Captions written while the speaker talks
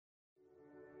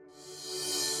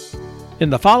In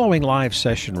the following live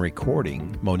session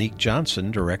recording, Monique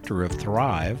Johnson, director of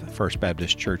Thrive, First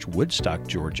Baptist Church, Woodstock,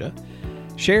 Georgia,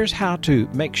 shares how to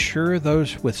make sure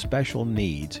those with special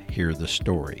needs hear the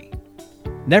story.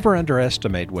 Never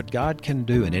underestimate what God can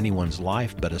do in anyone's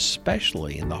life, but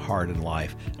especially in the heart and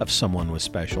life of someone with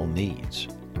special needs.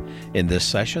 In this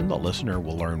session, the listener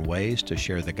will learn ways to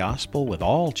share the gospel with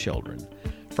all children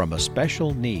from a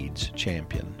special needs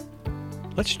champion.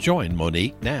 Let's join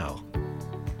Monique now.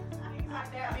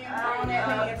 All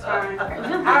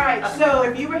right, so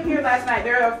if you were here last night,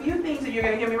 there are a few things that you're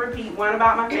going to hear me repeat. One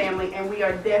about my family, and we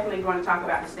are definitely going to talk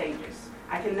about the stages.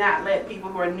 I cannot let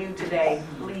people who are new today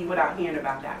leave without hearing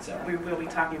about that, so we will be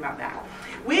talking about that.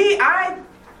 I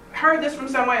heard this from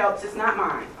somewhere else. It's not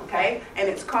mine, okay? And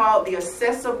it's called the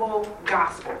accessible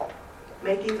gospel,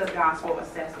 making the gospel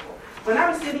accessible. When I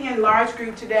was sitting in large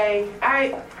group today,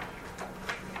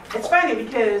 it's funny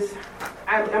because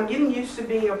I'm getting used to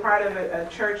being a part of a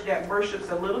church that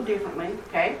worships a little differently,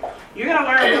 okay? You're going to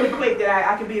learn really quick that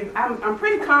I can be, I'm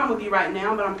pretty calm with you right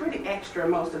now, but I'm pretty extra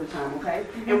most of the time, okay?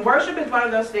 And worship is one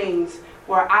of those things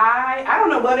where I don't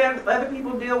know what other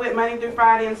people deal with Monday through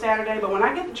Friday and Saturday, but when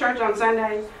I get to church on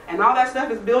Sunday and all that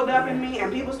stuff is built up in me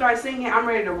and people start singing, I'm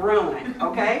ready to run,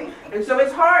 okay? And so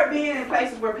it's hard being in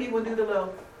places where people do the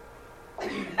little...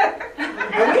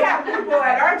 And we have people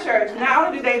at our church, not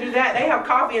only do they do that, they have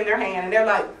coffee in their hand and they're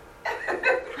like,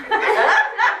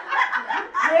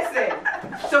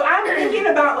 listen. So I'm thinking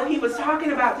about what he was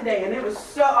talking about today, and it was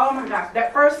so, oh my gosh,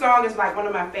 that first song is like one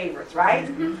of my favorites, right?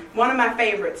 One of my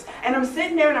favorites. And I'm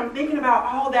sitting there and I'm thinking about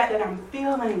all that I'm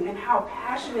feeling and how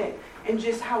passionate and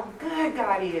just how good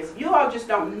God is. You all just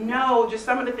don't know just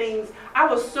some of the things. I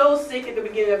was so sick at the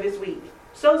beginning of this week.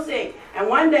 So sick. And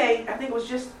one day, I think it was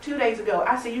just 2 days ago,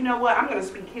 I said, you know what, I'm going to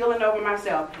speak healing over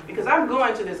myself because I'm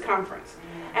going to this conference.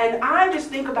 And I just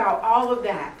think about all of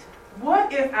that.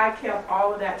 What if I kept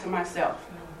all of that to myself?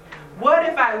 What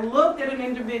if I looked at an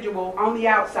individual on the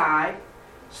outside,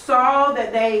 saw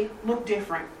that they looked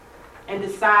different, and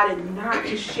decided not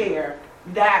to share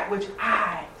that which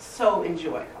I so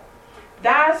enjoy?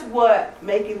 That's what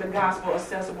making the gospel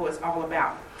accessible is all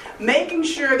about. Making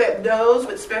sure that those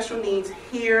with special needs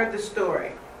hear the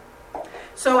story.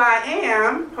 So I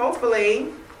am, hopefully,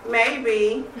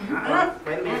 maybe,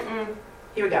 wait a minute.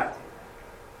 Here we go.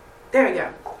 There we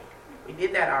go. We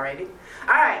did that already.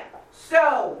 All right.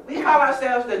 So we call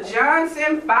ourselves the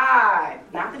Johnson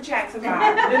 5, not the Jackson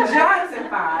 5, the Johnson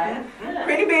 5.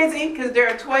 Pretty busy because there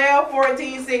are 12,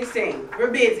 14, 16.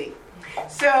 We're busy.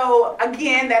 So,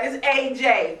 again, that is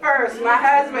AJ. First, my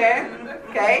husband,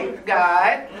 okay,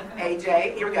 God,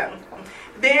 AJ, here we go.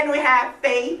 Then we have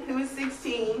Faith, who is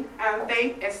 16.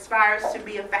 Faith aspires to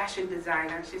be a fashion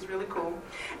designer. She's really cool.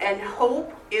 And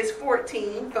Hope is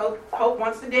 14. Hope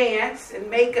wants to dance and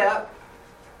makeup.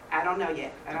 I don't know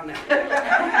yet. I don't know.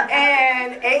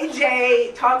 And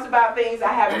AJ talks about things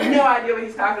I have no idea what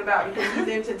he's talking about because he's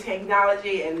into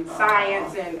technology and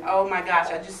science and oh my gosh,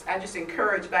 I just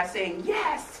encourage by saying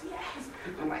yes.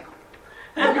 I'm like,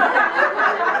 all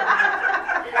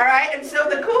right. And so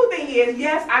the cool thing is,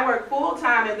 yes, I work full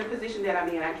time in the position that I'm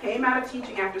in. I came out of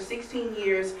teaching after 16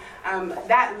 years.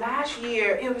 That last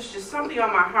year, it was just something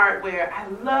on my heart where I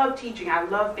love teaching. I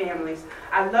love families.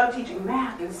 I love teaching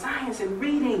math and science and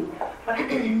reading, but I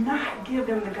could not give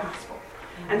them the gospel.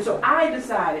 And so I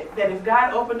decided that if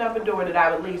God opened up a door that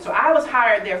I would leave. So I was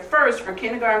hired there first for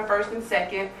kindergarten, first and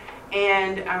second,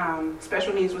 and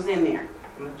special needs was in there.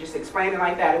 I'm going to just explain it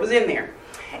like that. It was in there.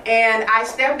 And I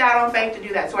stepped out on faith to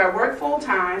do that. So I worked full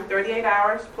time, 38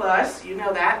 hours plus, you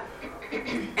know that.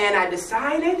 And I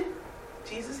decided,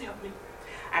 Jesus help me,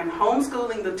 I'm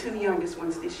homeschooling the 2 youngest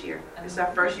ones this year. This is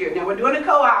our first year. Now we're doing a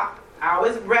co-op. I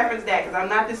always reference that because I'm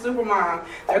not the super mom.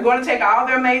 They're going to take all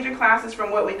their major classes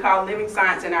from what we call living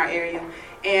science in our area.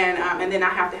 And then I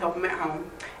have to help them at home.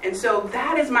 And so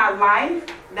that is my life.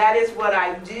 That is what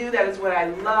I do. That is what I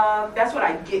love. That's what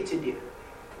I get to do.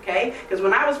 Okay? Because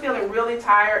when I was feeling really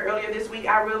tired earlier this week,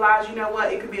 I realized, you know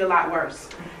what, it could be a lot worse.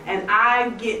 And I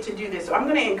get to do this. So I'm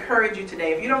going to encourage you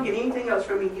today. If you don't get anything else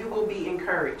from me, you will be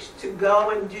encouraged to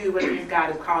go and do what it is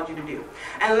God has called you to do.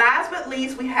 And last but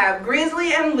least, we have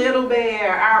Grizzly and Little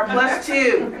Bear, our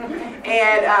 +2.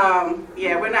 And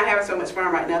yeah, we're not having so much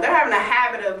fun right now. They're having a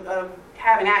habit of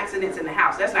having accidents in the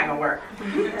house. That's not going to work.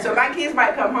 So my kids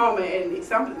might come home and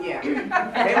something, yeah,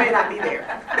 they may not be there.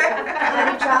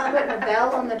 Have you tried putting a bell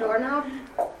on the doorknob?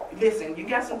 Listen, you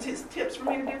got some tips for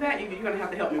me to do that? You're going to have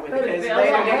to help me with Put it. ring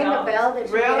a bell that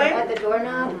you Really? get at the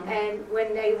doorknob, and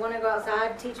when they want to go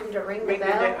outside, teach them to ring the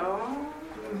bell.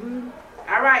 Oh.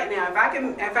 All right, now if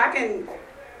I can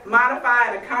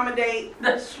modify and accommodate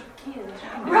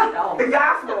The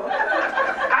gospel.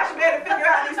 I should be able to figure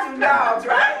out these two dogs,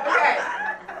 right? Okay.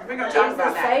 We're going to talk about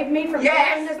Jesus that. saved me from Yes.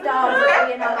 having this dog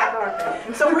laying on my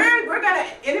carpet. So we're going to,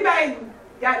 anybody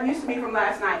got used to me from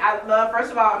last night, I love,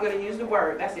 first of all, I'm going to use the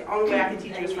word. That's the only way I can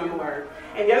teach you is from the word.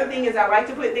 And the other thing is I like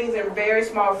to put things in very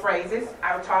small phrases.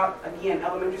 I taught, again,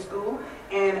 elementary school.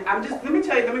 And I'm just, let me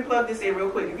tell you, let me plug this in real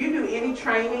quick. If you do any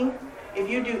training, if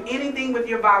you do anything with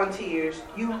your volunteers,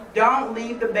 you don't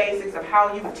leave the basics of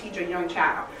how you teach a young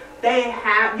child.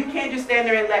 You can't just stand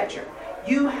there and lecture.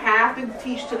 You have to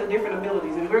teach to the different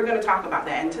abilities, and we're going to talk about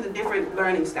that, and to the different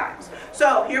learning styles.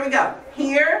 So here we go.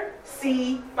 Hear,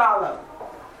 see, follow.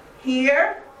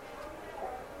 Hear,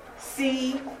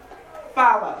 see,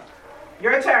 follow.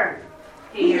 Your turn.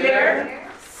 Hear,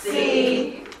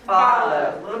 see,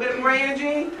 follow. A little bit more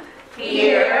energy.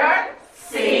 Hear,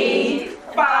 see,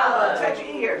 follow. Touch your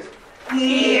ears.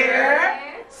 Hear,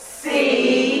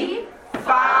 see,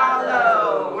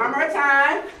 follow. One more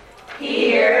time.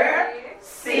 Hear,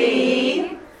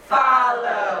 see,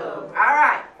 follow. All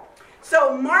right.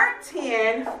 So Mark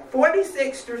 10,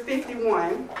 46 through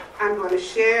 51, I'm going to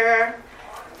share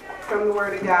from the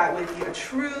Word of God with you. A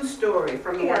true story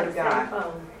from the Word of God.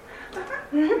 All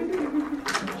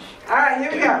right,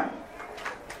 here we go.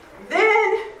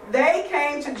 Then they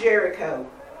came to Jericho,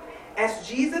 as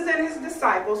Jesus and his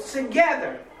disciples,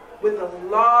 together with a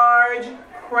large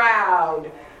crowd.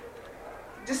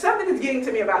 Just something is getting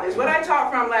to me about this. What I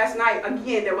taught from last night,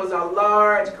 again, there was a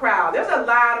large crowd. There's a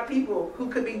lot of people who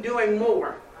could be doing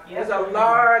more. There's a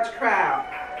large crowd.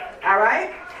 All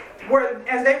right?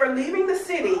 As they were leaving the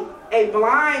city, a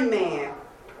blind man,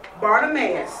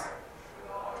 Bartimaeus,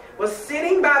 was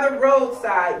sitting by the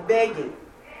roadside begging.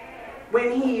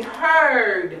 When he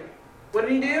heard, what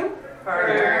did he do?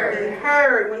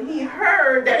 When he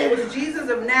heard that it was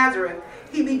Jesus of Nazareth,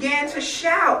 he began to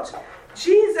shout,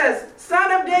 "Jesus,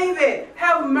 Son of David,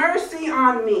 have mercy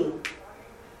on me."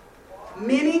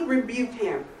 Many rebuked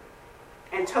him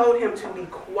and told him to be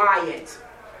quiet.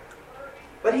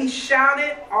 But he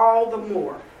shouted all the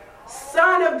more,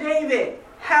 "Son of David,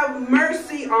 have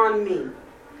mercy on me."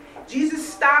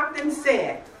 Jesus stopped and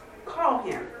said, "Call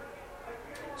him."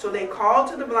 So they called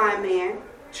to the blind man,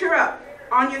 "Cheer up,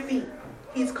 on your feet,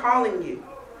 he's calling you."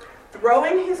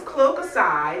 Throwing his cloak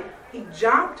aside, he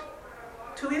jumped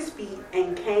to his feet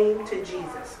and came to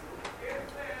Jesus.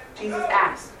 Jesus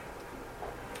asked,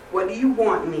 "What do you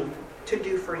want me to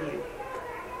do for you?"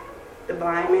 The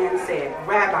blind man said,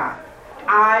 "Rabbi,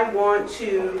 I want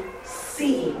to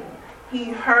see."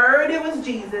 He heard it was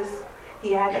Jesus.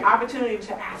 He had the opportunity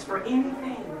to ask for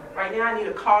anything. Right now I need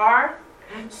a car.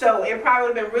 So it probably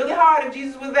would have been really hard if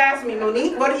Jesus was asking me,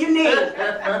 "Monique, what do you need?"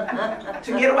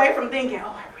 To get away from thinking, "Oh,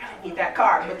 I really need that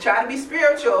car." But try to be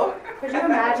spiritual. Could you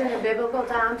imagine in biblical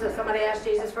times if somebody asked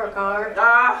Jesus for a car?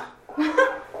 That would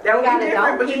Got be a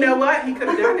different, but you donkey? know what? He could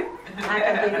have done it. I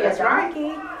can give you a That's right.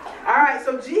 donkey. All right,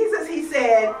 so Jesus, he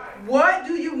said, "What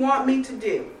do you want me to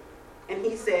do?" And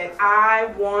he said, "I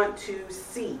want to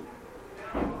see."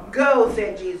 "Go,"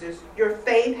 said Jesus, "your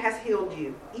faith has healed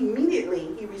you."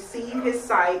 Immediately he received his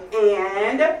sight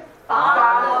and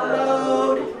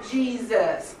followed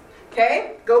Jesus.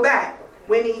 Okay, go back.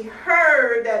 When he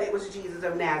heard that it was Jesus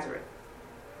of Nazareth,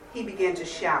 he began to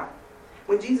shout.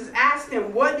 When Jesus asked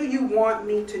him, "What do you want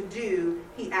me to do?"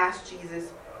 he asked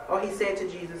Jesus, or he said to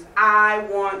Jesus, "I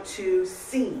want to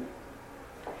see."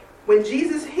 When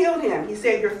Jesus healed him, he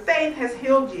said, "Your faith has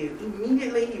healed you."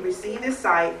 Immediately he received his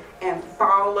sight and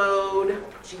followed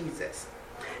Jesus.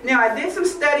 Now, I did some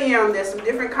studying on this, some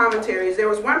different commentaries. There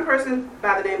was one person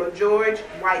by the name of George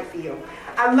Whitefield.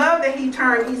 I love that he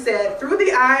said,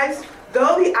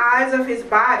 though the eyes of his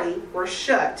body were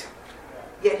shut,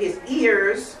 yet his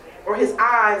ears, or his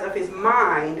eyes of his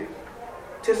mind,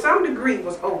 to some degree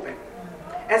was open.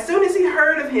 As soon as he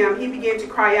heard of him, he began to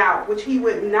cry out, which he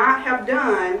would not have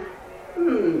done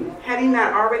had he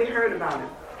not already heard about him,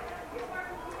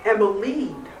 and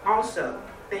believed also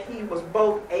that he was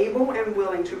both able and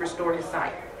willing to restore his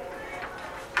sight.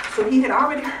 So he had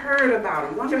already heard about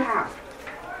him. Wonder how.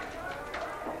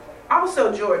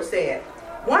 Also, George said,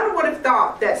 one would have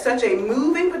thought that such a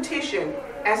moving petition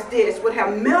as this would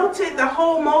have melted the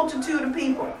whole multitude of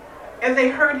people as they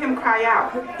heard him cry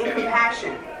out in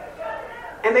compassion.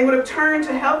 And they would have turned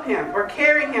to help him or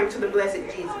carry him to the blessed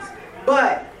Jesus.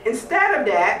 But instead of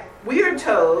that, we are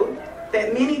told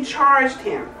that many charged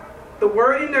him. The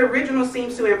word in the original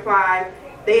seems to imply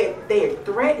they had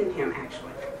threatened him,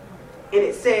 actually. And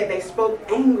it said they spoke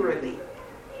angrily.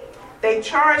 They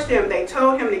charged him, they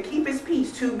told him to keep his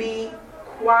peace, to be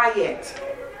quiet.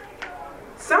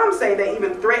 Some say they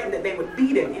even threatened that they would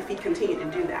beat him if he continued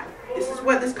to do that. This is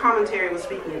what this commentary was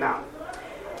speaking about.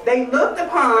 They looked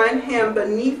upon him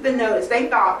beneath the notice. They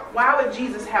thought, why would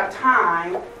Jesus have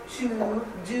time to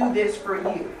do this for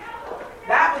you?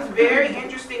 That was very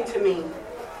interesting to me,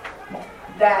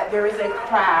 that there is a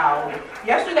crowd.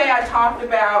 Yesterday I talked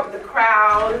about the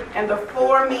crowd and the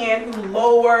 4 men who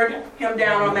lowered him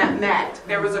down on that mat.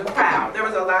 There was a crowd. There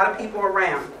was a lot of people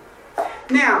around.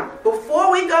 Now, before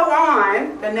we go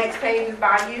on, the next page is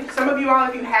by you. Some of you all,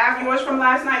 if you have yours from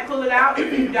last night, pull it out.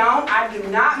 If you don't, I do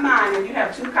not mind if you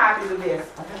have 2 copies of this.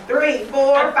 3,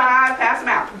 4, 5, pass them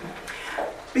out.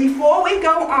 Before we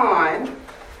go on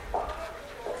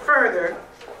further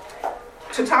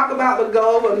to talk about the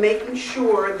goal of making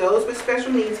sure those with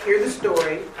special needs hear the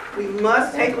story, we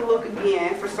must take a look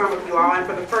again, for some of you all, and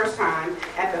for the first time,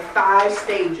 at the 5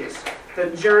 stages.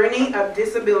 The journey of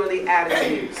disability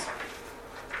attitudes.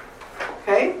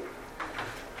 Okay?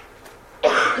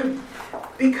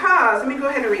 Because, let me go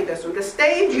ahead and read this one. The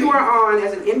stage you are on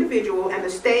as an individual and the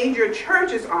stage your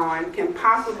church is on can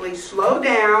possibly slow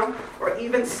down or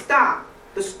even stop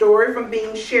the story from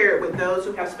being shared with those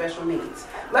who have special needs.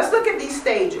 Let's look at these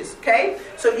stages, okay?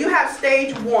 So you have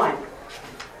stage 1.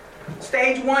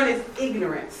 Stage 1 is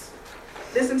ignorance.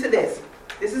 Listen to this.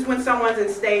 This is when someone's in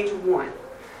stage 1.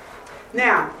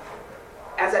 Now,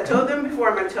 as I told them before,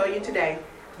 I'm going to tell you today,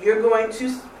 you're going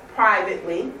to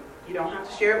privately, you don't have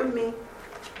to share it with me,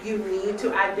 you need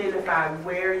to identify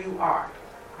where you are.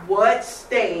 What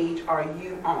stage are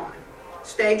you on?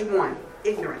 Stage 1,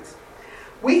 ignorance.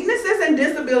 Weaknesses and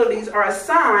disabilities are a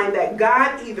sign that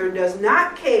God either does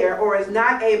not care or is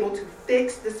not able to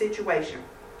fix the situation.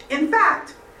 In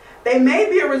fact, they may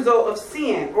be a result of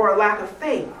sin or a lack of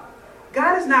faith.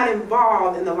 God is not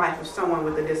involved in the life of someone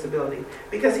with a disability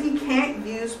because he can't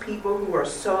use people who are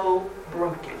so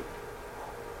broken.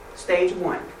 Stage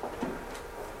 1.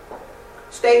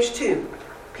 Stage 2,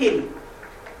 pity.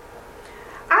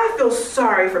 I feel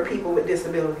sorry for people with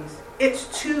disabilities. It's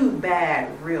too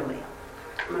bad, really.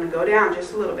 I'm going to go down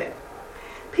just a little bit.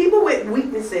 People with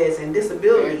weaknesses and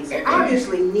disabilities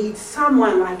obviously need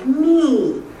someone like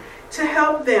me to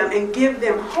help them and give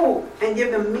them hope and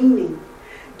give them meaning.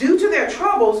 Due to their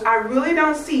troubles, I really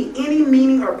don't see any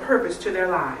meaning or purpose to their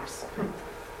lives.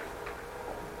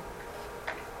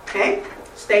 Okay?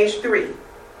 Stage 3,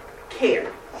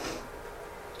 care.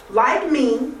 Like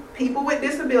me, people with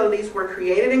disabilities were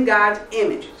created in God's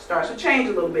image. Starts to change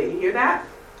a little bit. You hear that?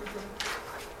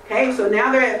 Okay, so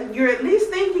now you're at least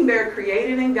thinking they're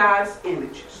created in God's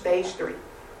image. Stage 3.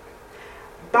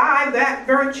 By that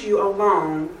virtue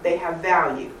alone, they have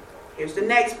value. Here's the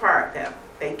next part though.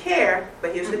 They care,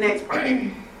 but here's the next part.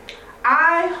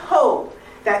 I hope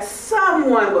that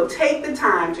someone will take the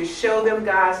time to show them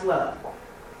God's love.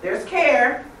 There's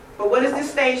care, but what is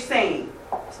this stage saying?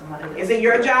 Is it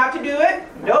your job to do it?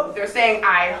 Nope. They're saying,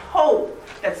 I hope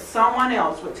that someone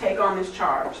else would take on this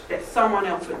charge, that someone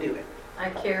else would do it. I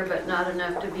care, but not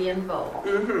enough to be involved.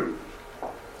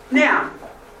 Now,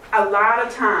 a lot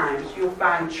of times you'll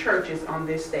find churches on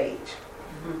this stage.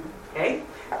 Okay?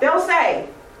 They'll say,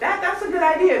 that's a good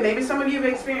idea. Maybe some of you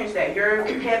have experienced that. Your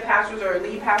head pastors or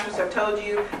lead pastors have told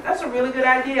you, that's a really good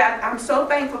idea. I'm so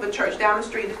thankful the church down the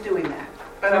street is doing that.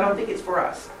 But I don't think it's for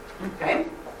us. Okay?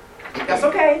 That's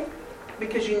okay.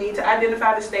 Because you need to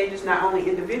identify the stages not only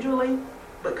individually,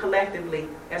 but collectively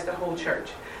as the whole church.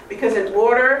 Because in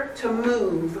order to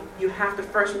move, you have to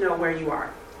first know where you are.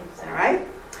 All right?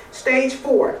 Stage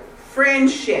 4,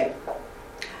 friendship.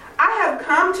 I have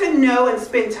come to know and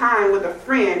spend time with a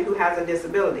friend who has a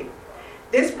disability.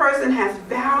 This person has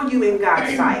value in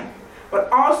God's sight,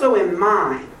 but also in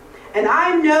mine. And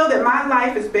I know that my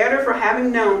life is better for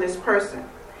having known this person.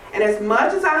 And as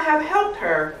much as I have helped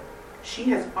her, she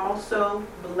has also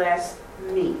blessed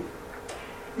me.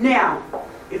 Now,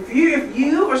 if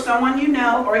you or someone you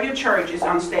know or your church is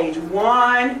on stage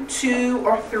 1, 2,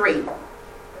 or 3,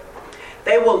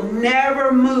 they will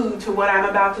never move to what I'm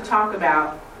about to talk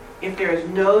about if there is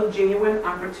no genuine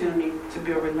opportunity to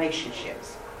build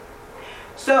relationships.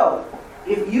 So,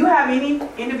 if you have any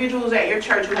individuals at your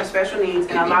church who have special needs,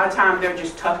 and a lot of times they're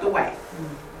just tucked away.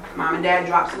 Mom and dad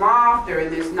drops them off, they're in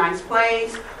this nice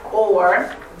place,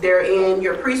 or they're in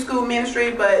your preschool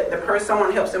ministry, but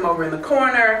someone helps them over in the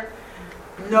corner.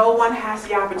 No one has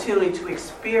the opportunity to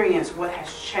experience what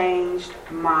has changed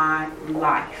my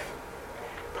life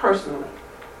personally.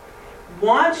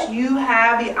 Once you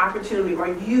have the opportunity, or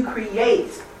you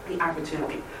create the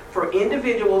opportunity for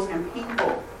individuals and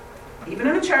people, even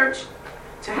in the church,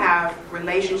 to have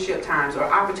relationship times or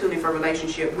opportunity for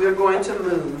relationship, we're going to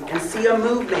move and see a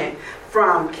movement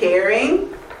from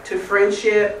caring to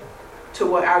friendship to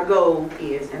what our goal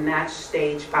is, and that's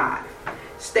stage 5.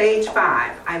 Stage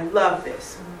 5, I love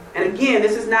this. And again,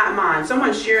 this is not mine.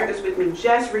 Someone shared this with me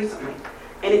just recently,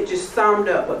 and it just summed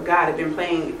up what God had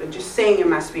been just saying in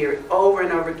my spirit over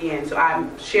and over again. So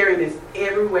I'm sharing this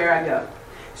everywhere I go.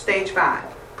 Stage 5,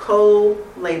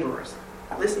 co-laborers.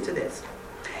 Listen to this.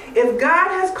 If God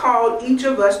has called each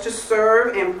of us to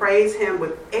serve and praise Him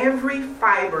with every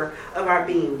fiber of our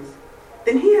beings,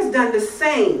 then He has done the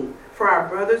same for our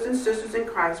brothers and sisters in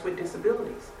Christ with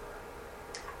disabilities.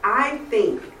 I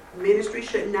think ministry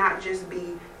should not just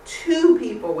be to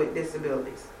people with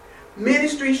disabilities.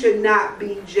 Ministry should not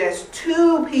be just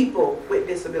to people with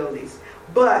disabilities,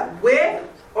 but with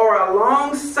or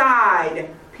alongside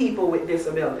people with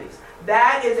disabilities.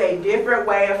 That is a different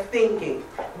way of thinking.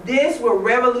 This will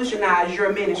revolutionize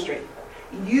your ministry.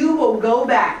 You will go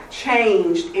back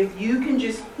changed if you can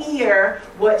just hear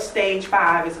what stage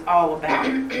 5 is all about.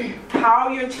 How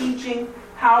you're teaching,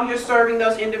 how you're serving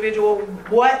those individuals,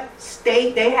 what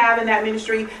state they have in that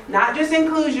ministry, not just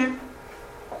inclusion.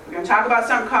 We're going to talk about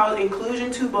something called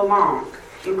inclusion to belong.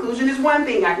 Inclusion is one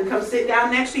thing. I can come sit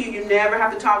down next to you. You never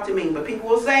have to talk to me. But people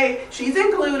will say, she's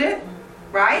included,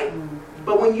 right?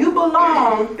 But when you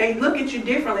belong, they look at you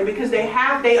differently because they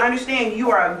understand you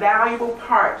are a valuable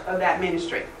part of that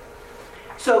ministry.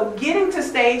 So getting to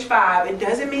stage 5, it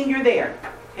doesn't mean you're there.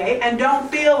 Okay? And don't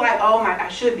feel like, oh my, I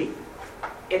should be.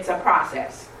 It's a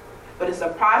process. But it's a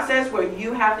process where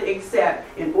you have to accept,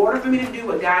 in order for me to do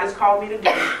what God has called me to do,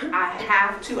 I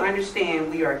have to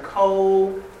understand we are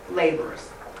co-laborers.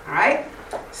 All right?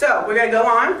 So we're going to go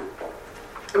on.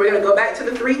 And we're going to go back to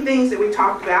the 3 things that we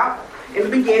talked about in the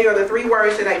beginning, or the 3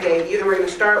 words that I gave you. And we're going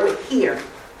to start with here.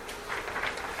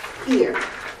 Here.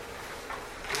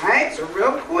 All right? So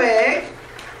real quick,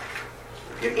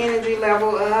 your energy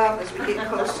level up as we get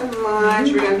close to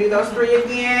lunch. We're going to do those 3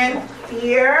 again.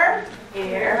 Hear,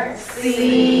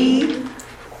 see,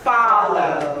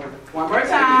 follow. One more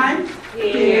time.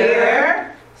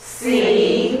 Hear,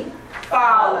 see,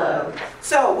 follow.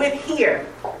 So with hear,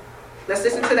 let's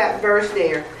listen to that verse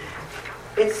there.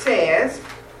 It says,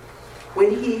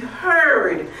 when he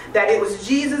heard that it was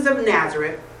Jesus of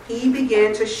Nazareth, he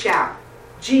began to shout,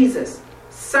 Jesus,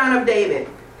 Son of David,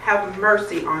 have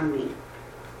mercy on me.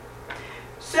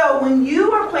 So when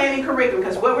you are planning curriculum,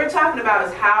 because what we're talking about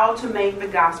is how to make the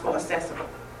gospel accessible.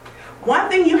 One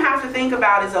thing you have to think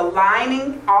about is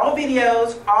aligning all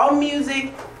videos, all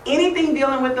music, anything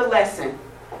dealing with the lesson.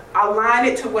 Align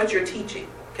it to what you're teaching,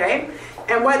 okay?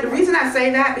 And the reason I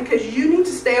say that, because you need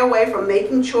to stay away from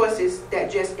making choices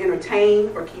that just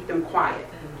entertain or keep them quiet.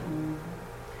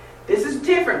 This is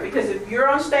different because if you're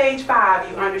on stage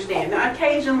 5, you understand. Now,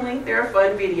 occasionally, there are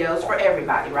fun videos for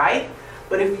everybody, right?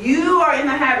 But if you are in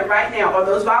the habit right now, or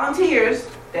those volunteers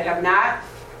that have not,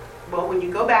 well, when you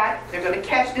go back, they're going to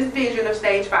catch this vision of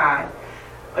stage 5.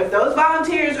 If those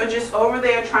volunteers are just over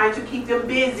there trying to keep them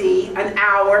busy an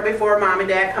hour before mom and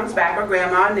dad comes back, or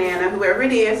grandma, nana, whoever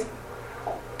it is,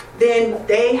 then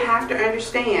they have to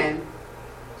understand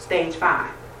stage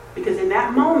 5. Because in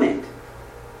that moment,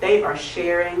 they are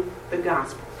sharing the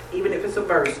gospel, even if it's a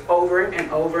verse, over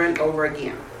and over and over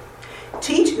again.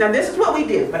 Teach, now this is what we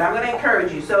do, but I'm going to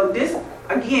encourage you. So this,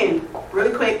 again,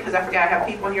 really quick, because I forgot I have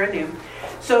people here new.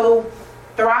 So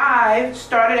Thrive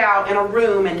started out in a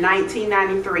room in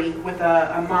 1993 with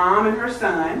a mom and her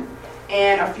son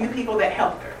and a few people that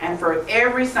helped her. And for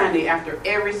every Sunday, after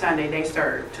every Sunday, they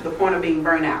served to the point of being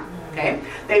burnt out. Okay?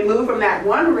 They moved from that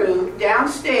one room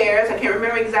downstairs, I can't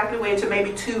remember exactly when, to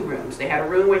maybe 2 rooms. They had a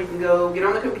room where you can go get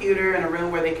on the computer and a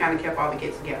room where they kind of kept all the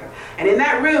kids together. And in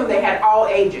that room, they had all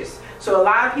ages. So a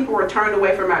lot of people were turned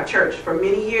away from our church for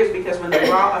many years because when they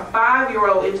brought a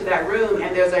 5-year-old into that room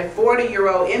and there's a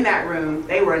 40-year-old in that room,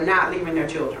 they were not leaving their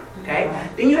children. Okay?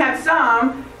 Then you had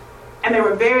some, and they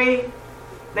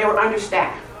were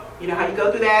understaffed. You know how you go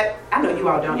through that? I know you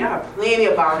all don't. Y'all have plenty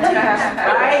of volunteers,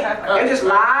 right? They're just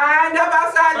lined up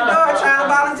outside the door trying to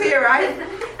volunteer, right?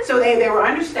 So they were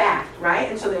understaffed, right?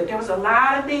 And so there was a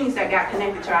lot of things that got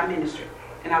connected to our ministry.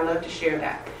 And I love to share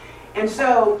that. And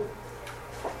so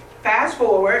fast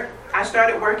forward, I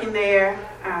started working there,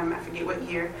 I forget what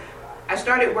year. I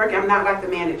started working, I'm not like the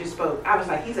man that just spoke. I was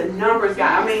like, he's a numbers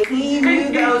guy. I mean, he knew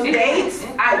those dates.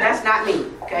 That's not me,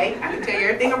 okay? I can tell you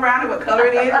everything around it, what color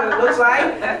it is, what it looks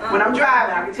like. When I'm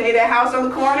driving, I can tell you that house on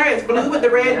the corner, it's blue with the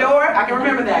red door. I can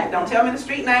remember that. Don't tell me the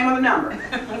street name or the number.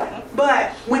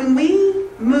 But when we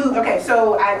moved, okay,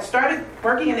 so I started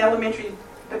working in elementary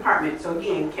department. So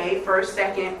again, K, first,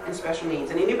 second, and special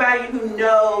needs. And anybody who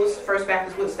knows First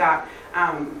Baptist Woodstock,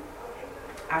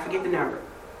 I forget the number.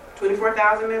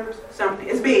 24,000 members? Something.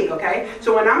 It's big, okay?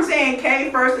 So when I'm saying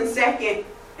K, first, and second,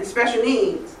 and special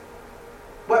needs,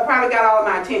 what probably got all of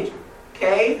my attention?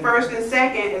 Okay, first and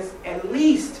second is at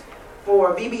least,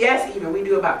 for VBS even, we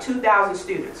do about 2,000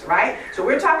 students, right? So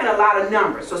we're talking a lot of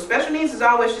numbers. So special needs has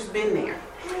always just been there.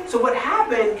 So what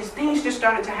happened is things just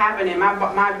started to happen, and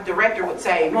my director would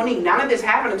say, Monique, none of this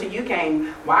happened until you came.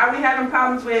 Why are we having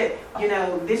problems with,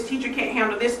 this teacher can't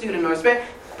handle this student,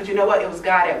 but you know what? It was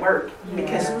God at work.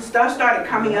 Because stuff started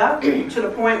coming up to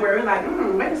the point where we're like,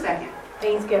 wait a second.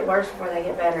 Things get worse before they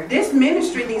get better. This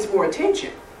ministry needs more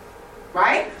attention,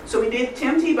 right? So we did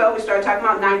Tim Tebow. We started talking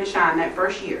about Night to Shine that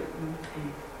first year.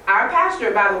 Our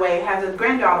pastor, by the way, has a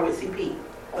granddaughter with CP.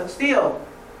 But still,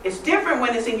 it's different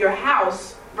when it's in your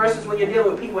house versus when you're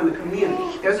dealing with people in the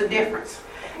community. There's a difference.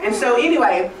 And so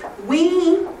anyway,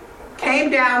 we came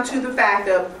down to the fact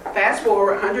of, fast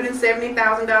forward,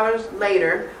 $170,000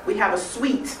 later, we have a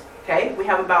suite, okay? We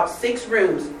have about 6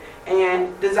 rooms.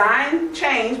 And design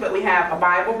changed, but we have a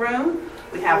Bible room,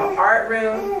 we have an art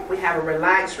room, we have a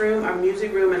relax room, a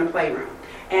music room, and a playroom.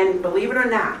 And believe it or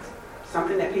not,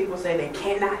 something that people say they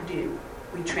cannot do,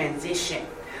 we transition.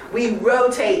 We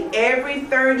rotate every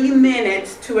 30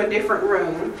 minutes to a different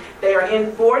room. They are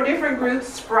in 4 different groups.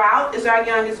 Sprout is our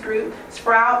youngest group.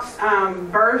 Sprouts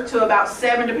birth to about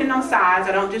 7, depending on size.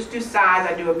 I don't just do size,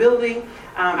 I do ability.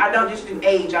 I don't just do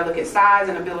age, I look at size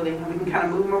and ability. We can kind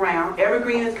of move them around.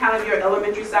 Evergreen is kind of your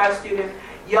elementary size student.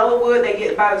 Yellowwood, they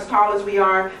get about as tall as we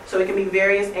are, so it can be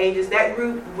various ages. That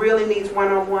group really needs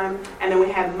one-on-one. And then we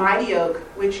have Mighty Oak,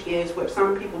 which is what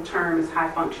some people term as high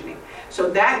functioning. So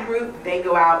that group, they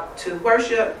go out to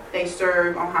worship, they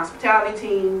serve on hospitality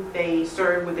team, they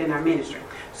serve within our ministry.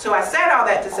 So I said all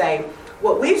that to say,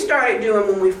 what we started doing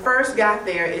when we first got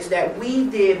there is that we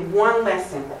did 1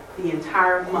 lesson the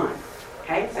entire month.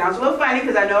 Okay, sounds a little funny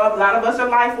because I know a lot of us are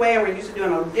Lifeway and we're used to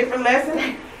doing a different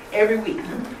lesson every week.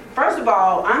 First of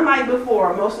all, unlike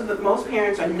before, most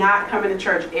parents are not coming to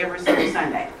church every single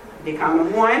Sunday. They come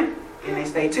to 1, then they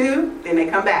stay 2, then they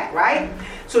come back, right?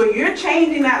 So you're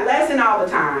changing that lesson all the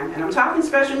time, and I'm talking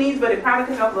special needs, but it probably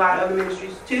can help a lot of other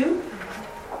ministries too.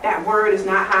 That word is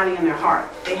not hiding in their heart.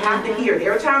 They have to hear it.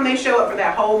 Every time they show up for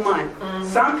that whole month,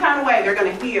 some kind of way they're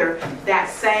going to hear that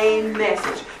same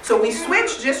message. So we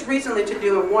switched just recently to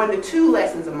doing 1 to 2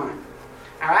 lessons a month.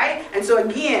 All right? And so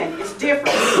again, it's different.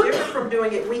 It's different from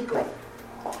doing it weekly.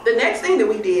 The next thing that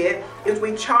we did is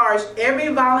we charged every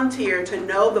volunteer to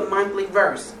know the monthly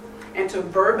verse and to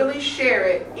verbally share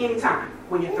it anytime.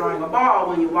 When you're throwing a ball,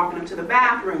 when you're walking into the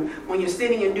bathroom, when you're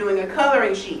sitting and doing a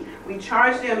coloring sheet. We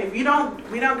charge them, if you don't,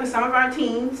 because some of our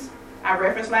teams, I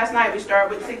referenced last night, we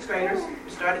started with 6th graders.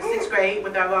 We started 6th grade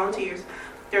with our volunteers.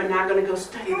 They're not going to go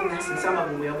study the lesson. Some of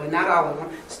them will, but not all of them.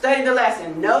 Study the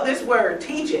lesson. Know this word.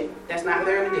 Teach it. That's not what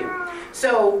they're going to do.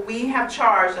 So we have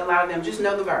charged a lot of them, just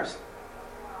know the verse.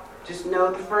 Just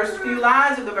know the first few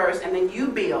lines of the verse, and then you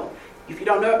build. If you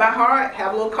don't know it by heart,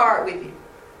 have a little card with you.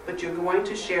 But you're going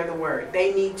to share the word.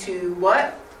 They need to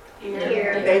what?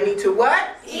 Hear. They need to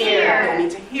what? Hear. They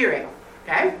need to hear it.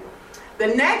 Okay? The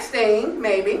next thing,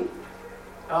 maybe,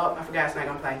 oh, I forgot it's not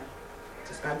going to play.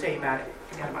 Just going to tell you about it.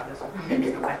 Forgot about this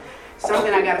one.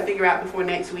 Something I got to figure out before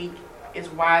next week is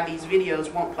why these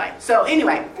videos won't play. So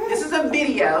anyway, this is a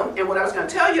video, and what I was going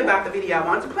to tell you about the video, I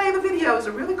wanted to play the video. It's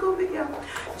a really cool video.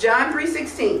 John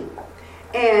 3:16.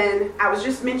 And I was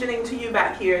just mentioning to you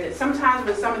back here that sometimes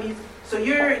with some of these, so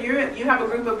you have a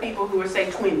group of people who are, say,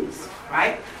 20s,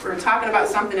 right? We're talking about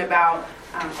something about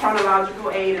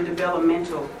chronological age and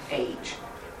developmental age.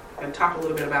 I'm going to talk a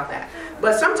little bit about that.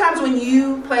 But sometimes when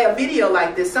you play a video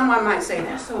like this, someone might say,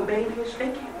 that's so babyish,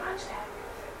 they can't watch that.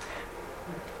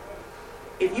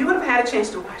 If you would have had a chance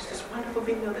to watch this wonderful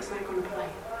video that's not going to play,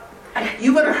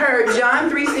 you would have heard John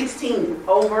 3:16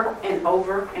 over and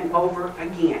over and over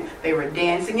again. They were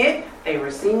dancing it, they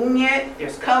were singing it,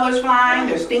 there's colors flying,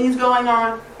 there's things going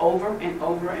on, over and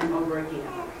over and over again.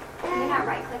 Can you not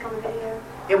right click on the video?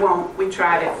 It won't. We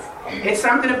tried it. It's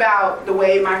something about the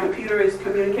way my computer is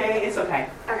communicating. It's okay.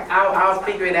 Okay. I'll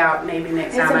figure it out maybe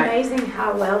next It's time. amazing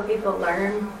how well people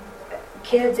learn,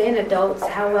 kids and adults,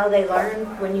 how well they learn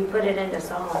when you put it into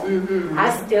song. Mm-hmm. I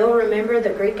still remember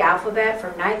the Greek alphabet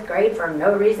from 9th grade for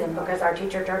no reason because our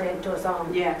teacher turned it into a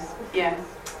song. Yes. Yes.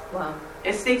 Wow.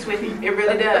 It sticks with you. It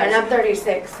really And does. I'm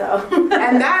 36, so.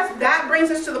 And that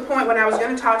brings us to the point when I was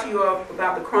going to talk to you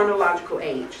about the chronological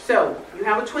age. So you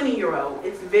have a 20-year-old.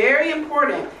 It's very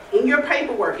important in your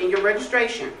paperwork, in your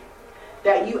registration,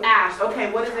 that you ask,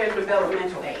 okay, what is their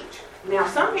developmental age? Now,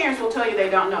 some parents will tell you they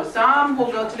don't know. Some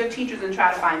will go to their teachers and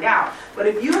try to find out. But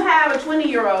if you have a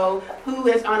 20-year-old who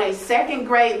is on a 2nd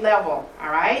grade level, all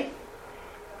right,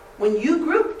 when you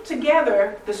group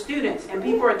together the students and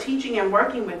people are teaching and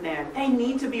working with them, they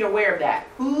need to be aware of that.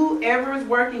 Whoever is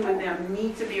working with them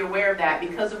needs to be aware of that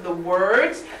because of the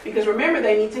words, because remember,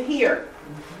 they need to hear,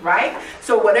 right?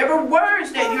 So whatever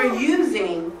words that you're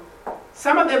using,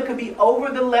 some of them could be over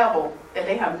the level that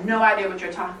they have no idea what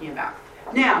you're talking about.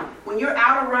 Now, when you're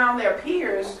out around their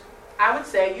peers, I would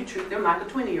say you treat them like a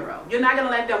 20-year-old. You're not going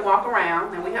to let them walk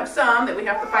around, and we have some that we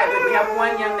have to fight with. We have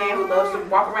one young man who loves to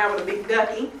walk around with a big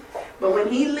ducky, but when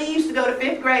he leaves to go to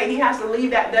 5th grade, he has to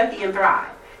leave that ducky and thrive.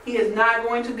 He is not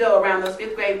going to go around those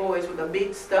 5th grade boys with a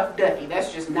big stuffed ducky.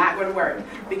 That's just not going to work,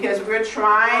 because we're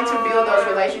trying to build those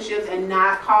relationships and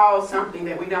not cause something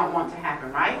that we don't want to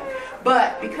happen, right?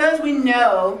 But because we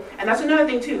know, and that's another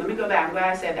thing too, let me go back, I'm glad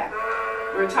I said that.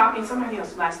 We were talking to somebody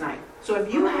else last night. So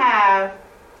if you have,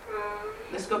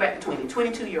 let's go back to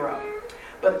 22-year-old.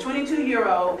 But the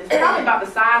 22-year-old is probably about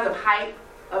the size of height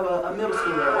of a middle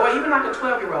schooler, or even like a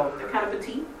 12-year-old. They're kind of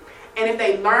petite. And if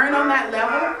they learn on that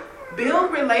level,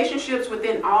 build relationships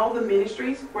within all the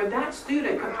ministries where that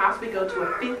student could possibly go to a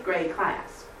 5th grade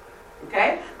class.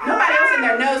 Okay? Nobody else in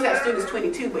there knows that student's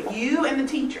 22, but you and the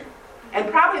teacher. And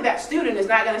probably that student is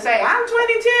not going to say, I'm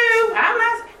 22, I'm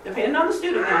not, depending on the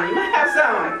student now. You might have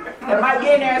some that might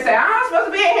get in there and say, I'm supposed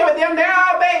to be in here with them, they're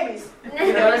all babies.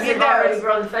 You know, Unless they've already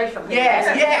grown facial hair.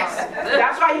 Yes.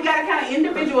 That's why you got to kind of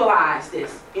individualize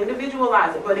this.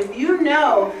 Individualize it. But if you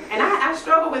know, and I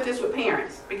struggle with this with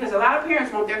parents, because a lot of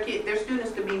parents want their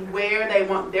students to be where they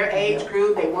want their age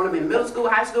group. They want them in middle school,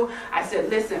 high school. I said,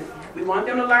 listen, we want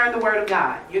them to learn the Word of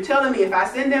God. You're telling me if I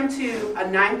send them to a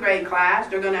 9th grade class,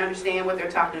 they're going to understand what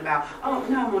they're talking about. Oh,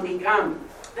 no, Monique,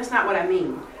 that's not what I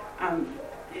mean. And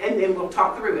then we'll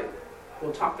talk through it.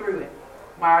 We'll talk through it.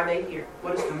 Why are they here?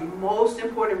 What is the most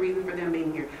important reason for them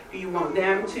being here? Do you want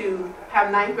them to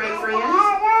have 9th grade friends?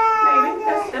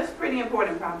 Maybe. That's pretty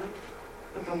important probably.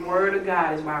 But the Word of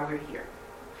God is why we're here.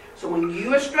 So when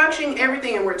you are structuring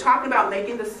everything and we're talking about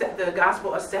making the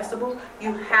gospel accessible,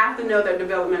 you have to know their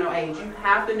developmental age. You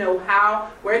have to know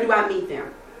where do I meet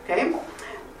them? Okay?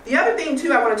 The other thing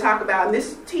too I want to talk about, and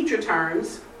this teacher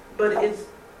terms, but it's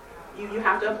you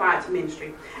have to apply it to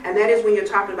ministry. And that is when you're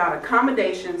talking about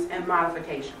accommodations and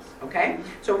modifications. Okay?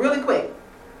 So really quick.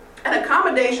 An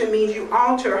accommodation means you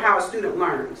alter how a student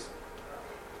learns.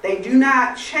 They do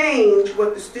not change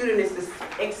what the student is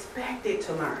expected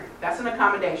to learn. That's an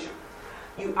accommodation.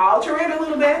 You alter it a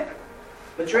little bit,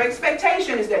 but your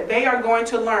expectation is that they are going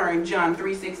to learn John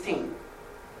 3:16.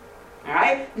 All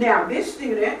right? Now, this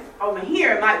student over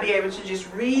here might be able to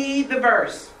just read the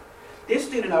verse. This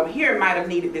student over here might have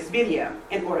needed this video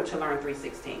in order to learn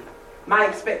 3:16. My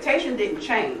expectation didn't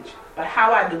change, but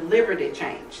how I delivered it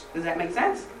changed. Does that make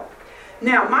sense?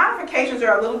 Now, modifications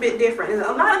are a little bit different. And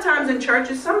a lot of times in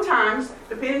churches, sometimes,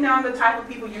 depending on the type of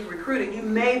people you've recruited, you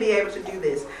may be able to do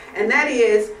this. And that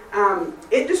is,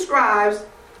 it describes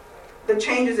the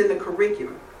changes in the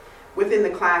curriculum within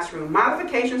the classroom.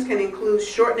 Modifications can include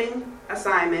shortening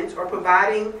assignments or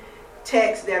providing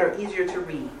texts that are easier to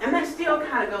read. And that still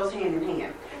kind of goes hand in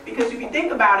hand. Because if you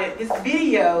think about it, this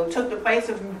video took the place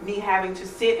of me having to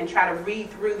sit and try to read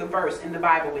through the verse in the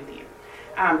Bible with you.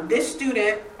 This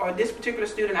student, or this particular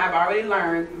student I've already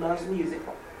learned, loves music.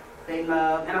 They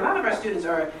love, and a lot of our students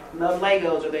love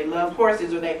Legos, or they love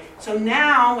horses, so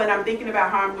now when I'm thinking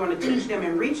about how I'm going to teach them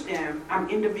and reach them, I'm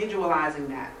individualizing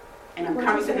that. And I'm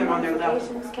coming to them on their level.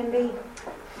 Modifications can be?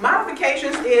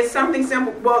 Modifications is something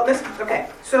simple. Well, okay.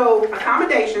 So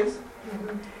accommodations,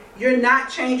 you're not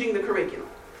changing the curriculum.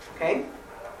 Okay?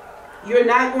 You're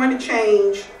not going to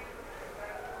change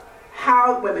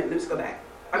wait a minute, let's go back.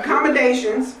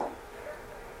 Accommodations,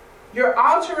 you're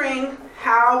altering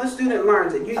how the student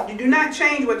learns it. You do not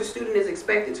change what the student is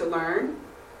expected to learn.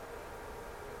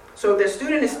 So the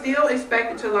student is still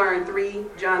expected to learn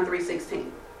John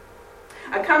 3:16.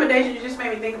 Accommodations, you just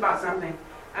made me think about something.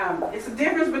 It's the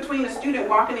difference between a student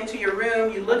walking into your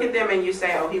room, you look at them and you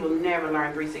say, oh, he will never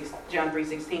learn John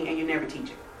 3:16, and you never teach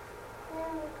it.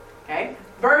 Okay?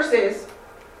 Versus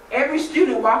every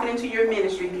student walking into your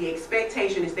ministry, the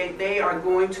expectation is that they are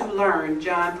going to learn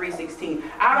John 3:16.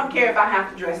 I don't care if I have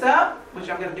to dress up, which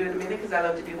I'm going to do in a minute because I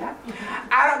love to do that.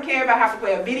 I don't care if I have to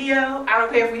play a video. I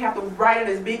don't care if we have to write it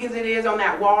as big as it is on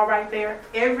that wall right there.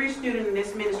 Every student in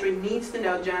this ministry needs to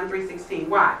know John 3:16.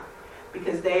 Why?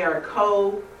 Because they are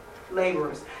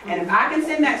co-laborers. And if I can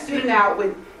send that student out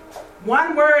with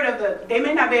one word they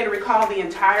may not be able to recall the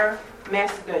entire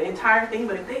mess the entire thing,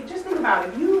 but if they just think about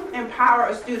it, if you empower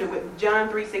a student with John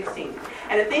 3:16,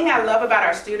 and the thing I love about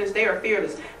our students, they are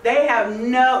fearless. They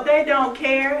don't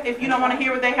care if you don't want to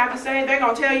hear what they have to say, they're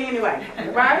going to tell you anyway,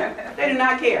 right? They do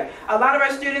not care. A lot of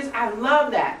our students, I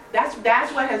love that. That's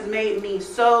what has made me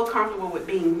so comfortable with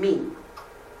being me.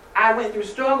 I went through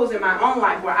struggles in my own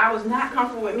life where I was not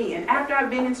comfortable with me. And after I've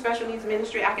been in special needs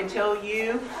ministry, I can tell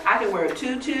you, I can wear a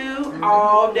tutu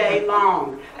all day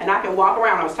long. And I can walk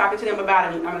around. I was talking to them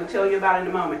about it. I'm going to tell you about it in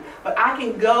a moment. But I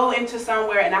can go into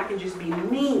somewhere and I can just be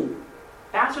me.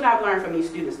 That's what I've learned from these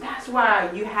students. That's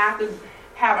why you have to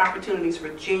have opportunities for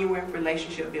genuine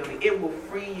relationship building. It will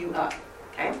free you up.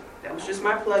 Okay? That was just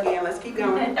my plug-in. Let's keep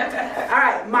going. All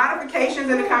right, modifications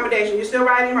and accommodation. You're still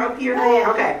writing up here?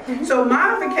 Okay. So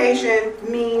modification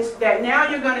means that now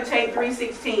you're going to take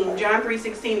 3:16, John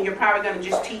 3:16, and you're probably going to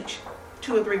just teach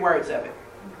 2 or 3 words of it.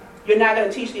 You're not going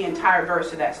to teach the entire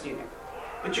verse to that student.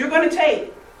 But you're going to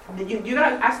take,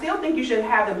 I still think you should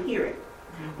have them hear it.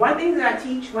 One thing that I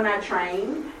teach when I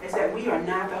train is that we are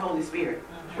not the Holy Spirit.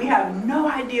 We have no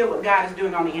idea what God is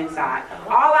doing on the inside.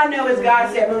 All I know is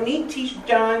God said, Monique, teach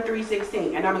John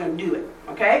 3:16, and I'm going to do it.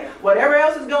 Okay? Whatever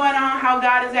else is going on, how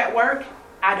God is at work,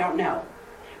 I don't know.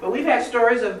 But we've had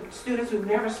stories of students who've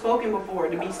never spoken before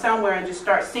to be somewhere and just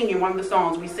start singing one of the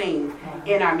songs we sing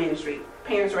in our ministry.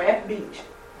 Parents were at the beach,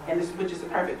 which is the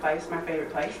perfect place, my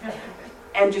favorite place,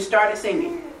 and just started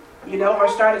singing, or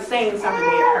started saying something they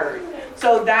had heard.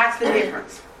 So that's the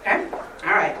difference. Okay?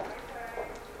 All right.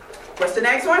 What's the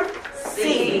next one?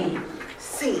 C.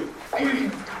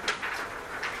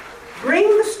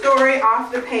 Bring the story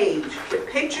off the page with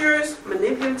pictures,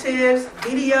 manipulatives,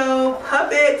 video,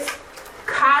 puppets,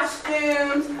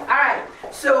 costumes. All right.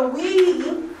 So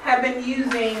we have been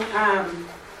using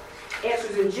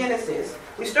Answers in Genesis.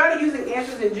 We started using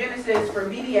Answers in Genesis for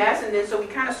VBS, and then so we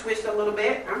kind of switched a little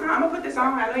bit. I'm going to put this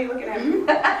on. I know you're looking at me.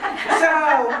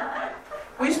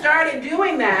 So we started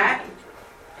doing that,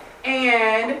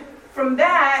 and from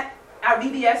that, our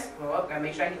VBS, gotta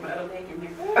make sure I get my other leg in here.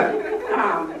 There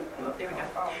we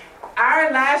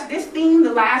go. This theme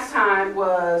the last time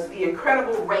was the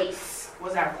incredible race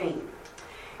was our theme.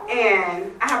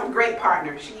 And I have a great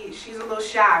partner. She's a little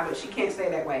shy, but she can't stay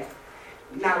that way.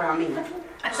 Not around me.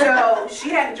 So she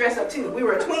had to dress up too. We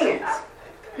were twins.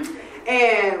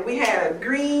 And we had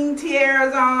green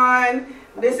tiaras on.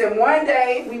 Listen, one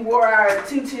day we wore our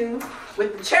tutu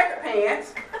with the checker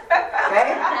pants.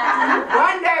 Okay?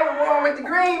 One day we wore with the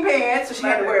green pants, so she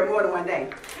had to wear it more than one day.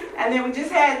 And then we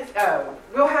just had,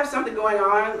 we'll have something going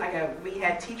on, we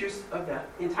had teachers of the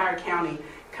entire county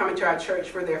coming to our church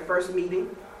for their first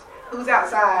meeting. Who's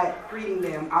outside greeting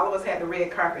them? All of us had the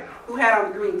red carpet. Who had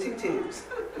on the green tutus?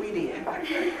 We did.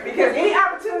 Because any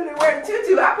opportunity to wear the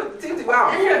tutu, I put the tutu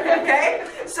on. Okay?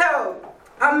 So,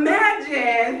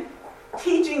 imagine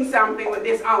teaching something with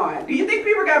this on. Do you think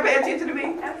people are going to pay attention to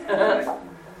me?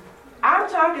 I'm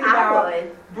talking about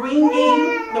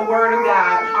bringing the Word of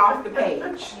God off the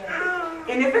page.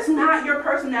 And if it's not your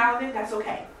personality, that's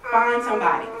okay. Find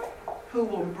somebody who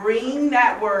will bring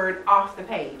that Word off the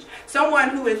page. Someone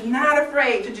who is not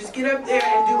afraid to just get up there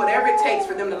and do whatever it takes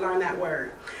for them to learn that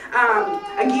Word.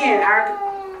 Again,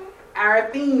 our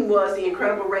theme was the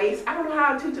incredible race. I don't know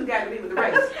how a tutu got to be with the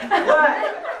race, but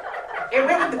it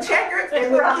went with the checkers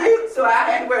and looked cute, so I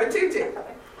had to wear the tutu.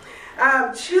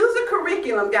 Choose a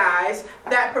curriculum, guys,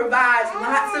 that provides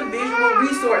lots of visual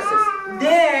resources.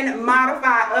 Then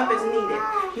modify up as needed.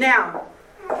 Now,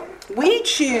 we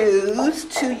choose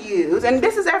to use, and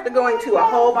this is after going to a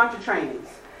whole bunch of trainings.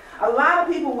 A lot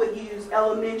of people would use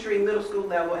elementary, middle school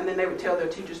level, and then they would tell their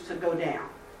teachers to go down.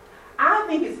 I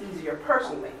think it's easier,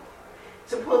 personally,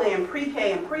 to pull in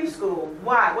pre-K and preschool.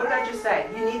 Why? What did I just say?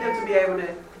 You need them to be able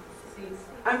to.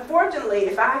 Unfortunately,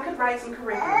 if I could write some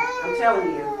curriculum, I'm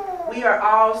telling you, we are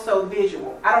all so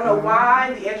visual. I don't know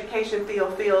why the education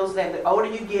field feels that the older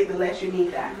you get, the less you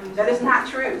need that. That is not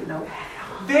true. No.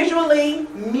 Visually,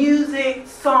 music,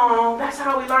 song, that's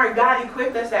how we learn. God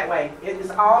equipped us that way. It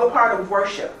is all a part of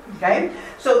worship, okay?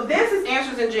 So this is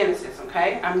Answers in Genesis,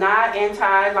 okay? I'm not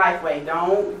anti-Lifeway.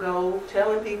 Don't go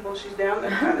telling people she's down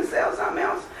there trying to sell something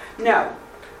else. No.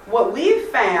 What we've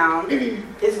found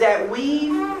is that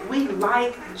we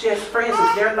like just, for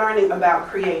instance, they're learning about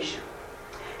creation.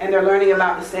 And they're learning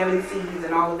about the 7 seas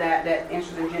and all of that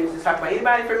Answers in Genesis talk about.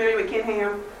 Anybody familiar with Ken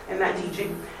Ham and that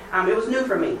teaching? It was new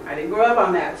for me. I didn't grow up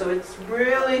on that. So it's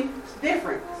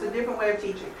different. It's a different way of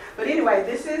teaching. But anyway,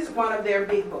 this is one of their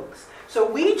big books. So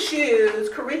we choose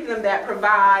curriculum that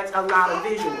provides a lot of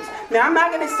visuals. Now, I'm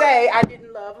not going to say I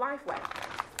didn't love Lifeway.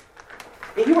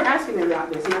 And you were asking me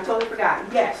about this, and I totally forgot.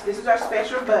 Yes, this is our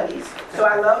Special Buddies. So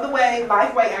I love the way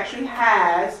Lifeway actually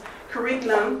has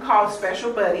curriculum called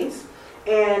Special Buddies.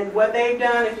 And what they've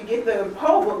done, if you get the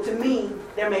whole book, to me,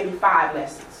 there may be 5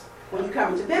 lessons. When you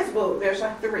come into this book, there's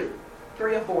like 3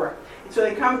 or 4. So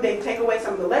they take away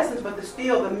some of the lessons, but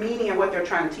still the meaning of what they're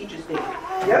trying to teach is there.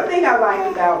 The other thing I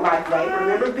like about Lifeway,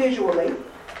 remember visually,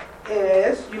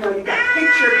 is, you got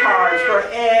picture cards for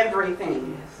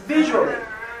everything, visually.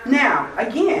 Now,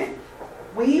 again,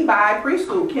 we buy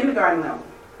preschool, kindergarten level.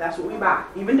 That's what we buy.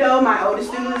 Even though my oldest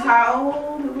student is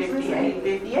how old?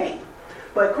 58.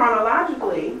 But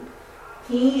chronologically,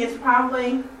 he is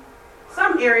probably,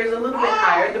 some areas a little bit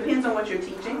higher. It depends on what you're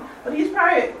teaching. But he's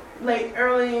probably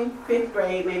early 5th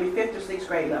grade, maybe 5th or 6th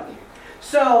grade level.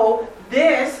 So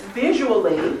this,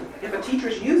 visually, if a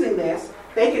teacher's using this,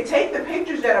 they could take the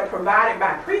pictures that are provided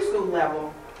by preschool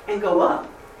level and go up.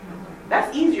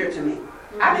 That's easier to me.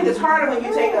 I think it's harder when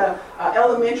you take a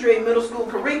elementary, middle school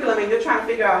curriculum and you're trying to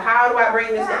figure out, how do I bring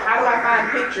this, how do I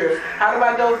find pictures, how do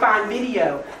I go find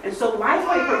video? And so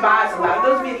Lifeway provides a lot of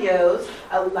those videos,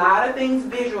 a lot of things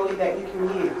visually that you can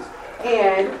use.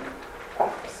 And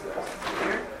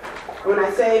when I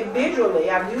say visually,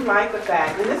 I do like the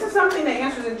fact, and this is something that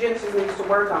Answers in Genesis needs to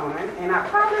work on, and I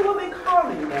probably will be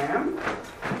calling them,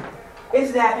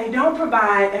 is that they don't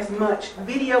provide as much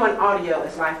video and audio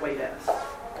as Lifeway does.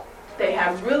 They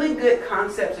have really good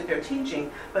concepts that they're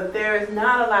teaching, but there is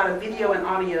not a lot of video and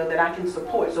audio that I can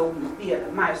support. So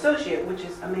my associate, which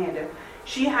is Amanda,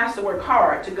 she has to work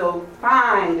hard to go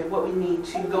find what we need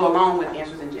to go along with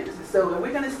Answers in Genesis. So if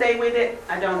we're going to stay with it,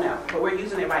 I don't know, but we're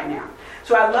using it right now.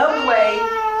 So I love the way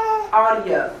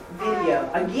audio, video,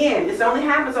 again, this only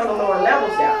happens on the lower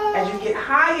levels now. As you get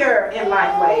higher in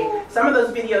Lifeway, some of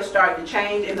those videos start to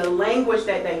change in the language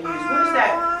that they use. What is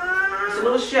that? It's a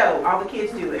little show. All the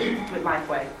kids do it with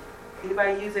Lifeway.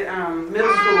 Anybody use it?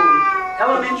 Middle school,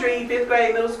 elementary, 5th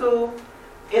grade, middle school.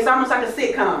 It's almost like a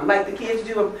sitcom, like the kids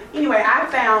do. Anyway, I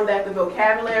found that the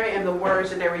vocabulary and the words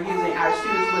that they were using, our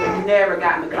students would have never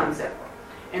gotten the concept.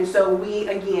 And so we,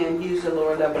 again, use the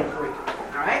lower level curriculum.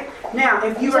 All right? Now,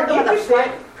 if you are interested... Is it the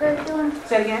flight curriculum?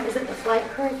 Say it again? Is it the flight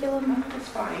curriculum? It's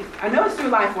fine. I know it's through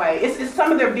Lifeway. It's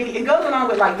some of their video. It goes along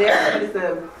with like this, but it's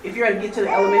if you're going to get to the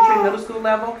elementary, middle school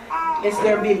level, it's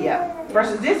their video.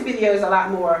 Versus this video is a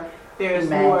lot more, there's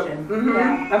Imagine. more...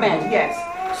 Mm-hmm. Imagine,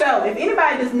 yes. So if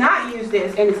anybody does not use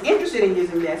this and is interested in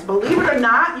using this, believe it or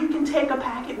not, you can take a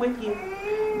packet with you.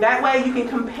 That way you can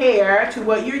compare to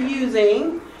what you're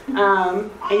using. And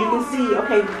you can see,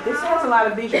 okay, this has a lot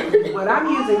of visuals. What I'm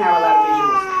using have a lot of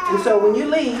visuals. And so when you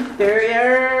leave,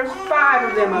 there are 5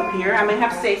 of them up here. I may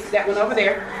have 6, that one over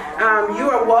there. You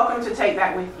are welcome to take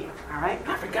that with you. All right?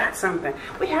 I forgot something.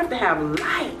 We have to have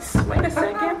lights. Wait a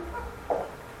second.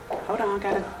 Hold on,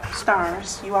 got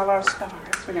stars. You all are stars.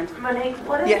 Monique,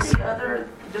 what is the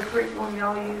curriculum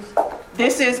y'all use?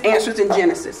 This is Answers in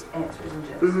Genesis. Answers in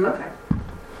Genesis. Mm-hmm. Okay.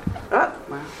 Oh,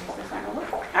 well, that's not gonna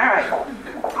work. All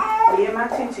right. Me and my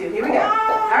tutu. Here we go.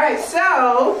 All right,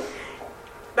 so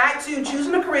back to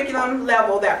choosing a curriculum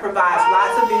level that provides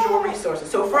lots of visual resources.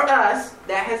 So for us,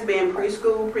 that has been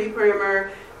preschool,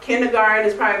 pre-primer, kindergarten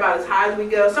is probably about as high as we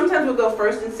go. Sometimes we'll go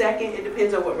 1st and 2nd. It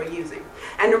depends on what we're using.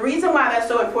 And the reason why that's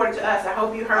so important to us, I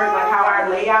hope you heard like how our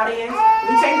layout is.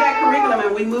 We take that curriculum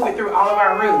and we move it through all of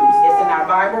our rooms. It's in our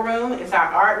Bible room, it's our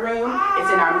art room,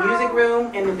 it's in our music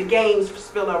room, and then the games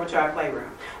spill over to our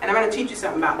playroom. And I'm going to teach you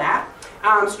something about that.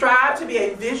 Strive to be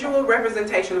a visual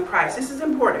representation of Christ. This is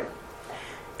important.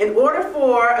 In order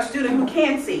for a student who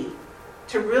can see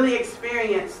to really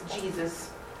experience Jesus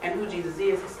and who Jesus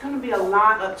is, it's going to be a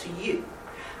lot up to you.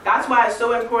 That's why it's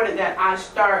so important that I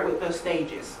start with those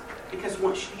stages. Because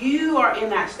once you are in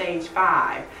that stage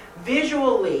 5,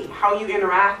 visually, how you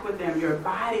interact with them, your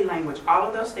body language, all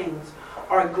of those things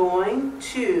are going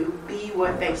to be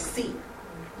what they see,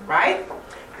 right?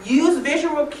 Use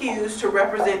visual cues to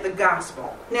represent the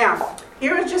gospel. Now,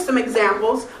 here are just some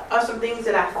examples of some things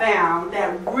that I found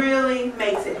that really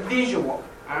makes it visual,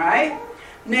 all right?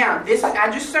 Now, this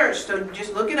I just searched, so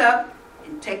just look it up.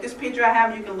 Take this picture I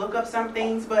have, you can look up some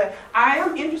things, but I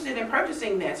am interested in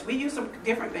purchasing this. We use some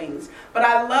different things, but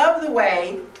I love the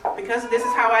way, because this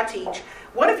is how I teach,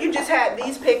 what if you just had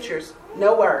these pictures,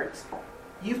 no words?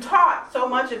 You've taught so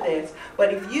much of this,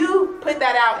 but if you put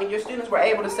that out and your students were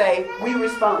able to say, we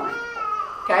respond,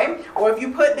 okay? Or if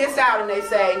you put this out and they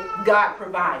say, God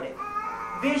provided,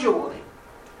 visually,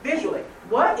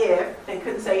 what if they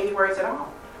couldn't say any words at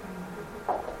all?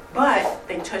 But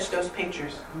they touched those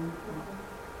pictures.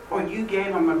 Or you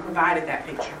gave them and provided that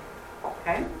picture.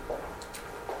 Okay?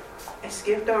 I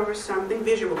skipped over something,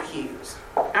 visual cues.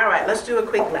 All right, let's do a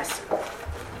quick lesson.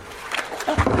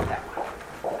 All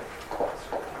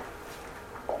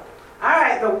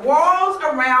right, the walls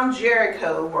around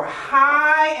Jericho were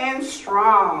high and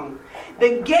strong.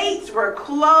 The gates were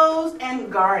closed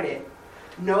and guarded.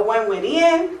 No one went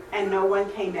in and no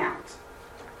one came out.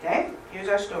 Okay, here's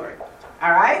our story.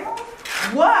 All right,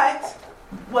 what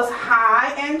was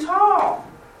high and tall?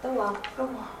 The wall. The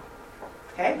wall.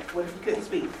 Okay, what if you couldn't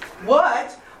speak?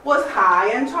 What was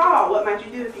high and tall? What might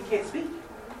you do if you can't speak?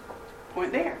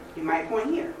 Point there. You might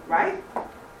point here, right?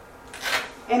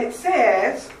 And it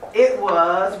says it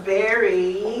was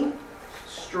very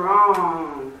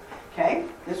strong. Okay,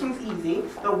 this one's easy.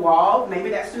 The wall, maybe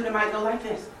that student might go like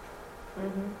this.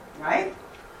 Right?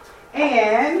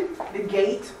 And the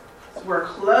gates were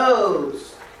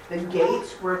closed. The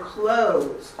gates were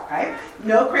closed. Right?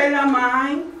 No credit on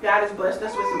mine. God has blessed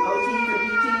us with some OTs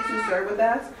and PTs who serve with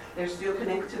us. They're still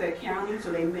connected to their county,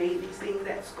 so they made these things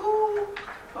at school.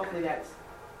 Hopefully that's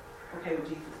okay with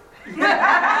Jesus. But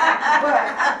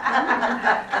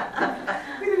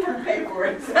we didn't have to pay for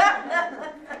it.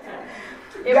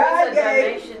 It was a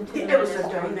donation to the It was a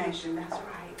ministry. donation, that's right.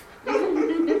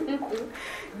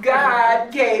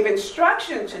 God gave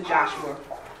instruction to Joshua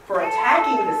for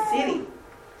attacking the city.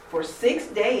 For 6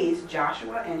 days,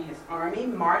 Joshua and his army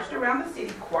marched around the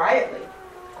city quietly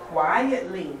with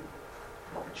the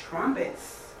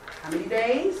trumpets. How many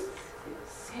days?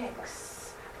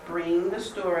 6. Bring the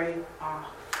story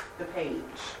off the page.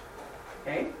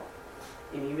 Okay?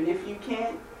 And even if you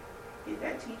can't get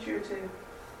that teacher to,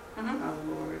 oh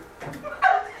Lord.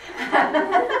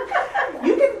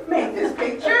 You can make this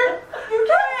picture. You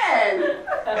can.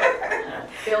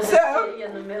 Build a So- city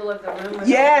in the middle of the room. with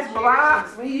Yes, the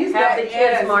blocks. We use Have that. the kids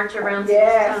Yes. march around 6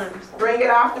 Yes. times. Bring it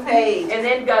off the page. And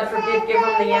then, God forbid, give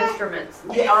them the instruments.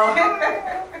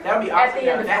 Yeah. That would be At awesome.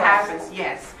 the end of That class. happens.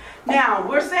 Yes. Now,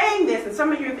 we're saying this, and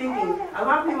some of you are thinking, a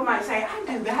lot of people might say, I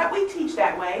do that. We teach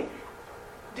that way.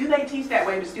 Do they teach that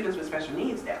way to students with special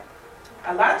needs, though?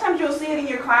 A lot of times you'll see it in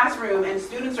your classroom, and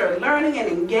students are learning and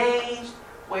engaged.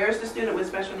 Where's the student with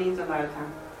special needs a lot of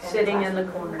times? Sitting in the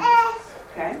corner.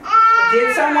 Okay.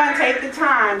 Did someone take the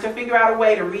time to figure out a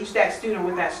way to reach that student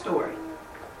with that story?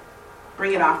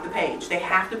 Bring it off the page. They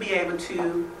have to be able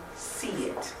to see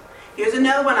it. Here's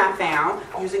another one I found,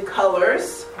 using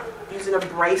colors, using a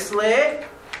bracelet,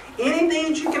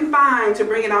 anything that you can find to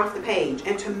bring it off the page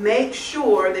and to make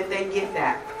sure that they get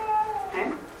that. Okay?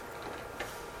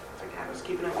 Okay, I was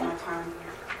keeping up with my time here.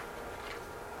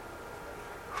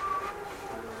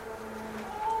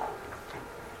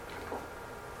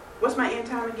 What's my end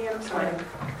time again? I'm sorry.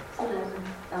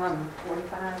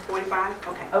 45. 45?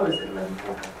 Okay. Oh, is it 11?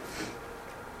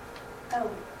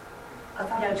 Oh,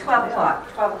 No, 12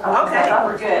 o'clock. 12 o'clock. Okay. Oh,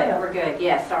 we're good, we're good.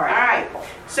 Yes, all All right. right.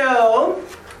 So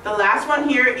the last one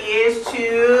here is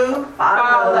to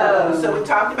follow. So we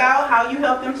talked about how you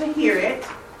help them to hear it.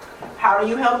 How do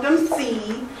you help them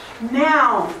see?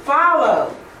 Now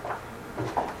follow.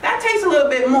 That takes a little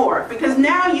bit more because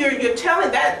now you're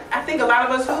telling that. I think a lot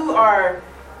of us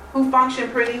who function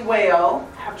pretty well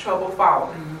have trouble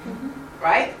following.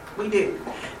 Right? We do.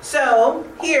 So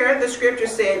here the scripture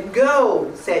said,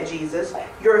 "Go," said Jesus,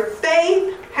 "your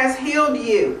faith has healed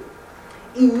you."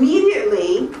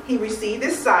 Immediately he received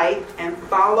his sight and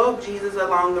followed Jesus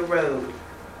along the road.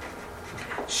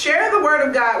 Share the word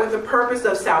of God with the purpose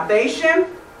of salvation,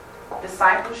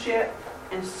 discipleship,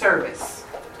 and service.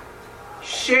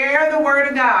 Share the word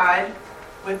of God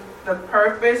with the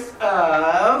purpose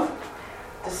of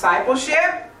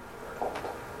discipleship.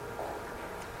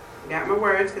 Got my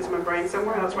words because my brain's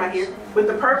somewhere else right here. With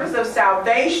the purpose of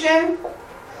salvation,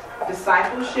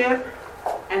 discipleship,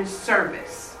 and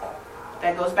service.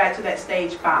 That goes back to that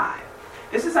stage 5.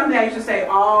 This is something I used to say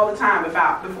all the time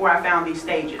before I found these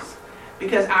stages.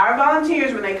 Because our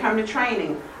volunteers, when they come to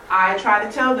training, I try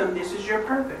to tell them this is your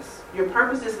purpose. Your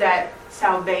purpose is that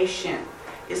salvation.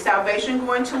 Is salvation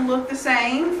going to look the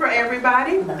same for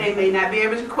everybody? No. They may not be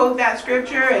able to quote that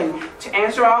scripture and to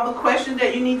answer all the questions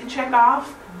that you need to check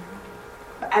off.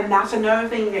 And that's another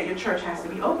thing that your church has to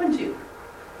be open to.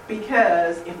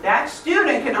 Because if that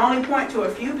student can only point to a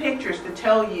few pictures to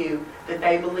tell you that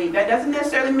they believe, that doesn't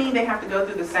necessarily mean they have to go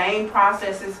through the same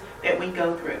processes that we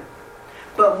go through.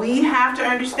 But we have to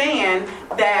understand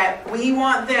that we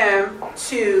want them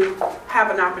to have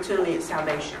an opportunity at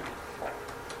salvation.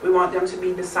 We want them to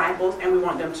be disciples and we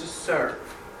want them to serve.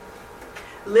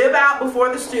 Live out before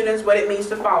the students what it means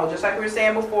to follow. Just like we were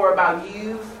saying before about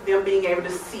them being able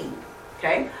to see.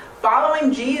 Okay?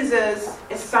 Following Jesus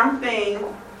is something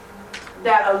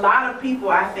that a lot of people,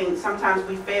 I think, sometimes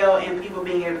we fail in people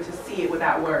being able to see it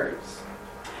without words.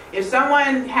 If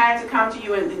someone had to come to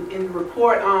you and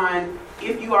report on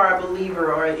if you are a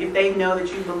believer, or if they know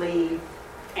that you believe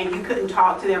and you couldn't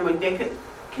talk to them, or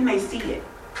can they see it?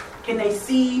 Can they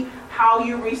see how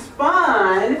you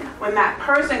respond when that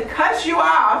person cuts you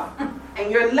off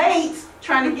and you're late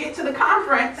trying to get to the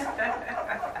conference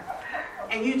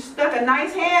and you stuck a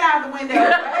nice hand out the window?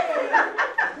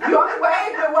 You only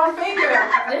waved with one finger.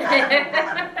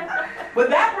 Would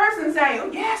that person say,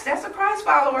 oh yes, that's a Christ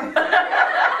follower?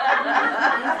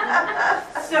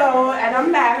 So, and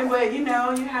I'm laughing, but you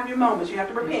know, you have your moments. You have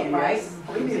to repent, right?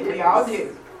 We do. We all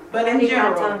do. But in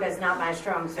general, my tongue is not my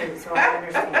strong suit, so I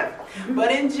understand.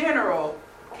 But in general,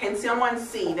 can someone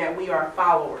see that we are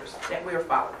followers? That we are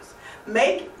followers.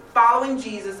 Make following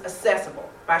Jesus accessible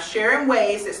by sharing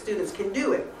ways that students can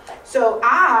do it. So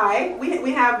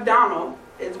we have Donald.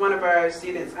 Is one of our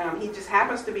students. He just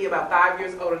happens to be about 5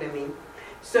 years older than me.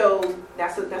 So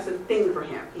that's a thing for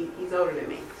him. He's older than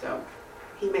me. So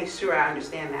he makes sure I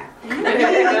understand that.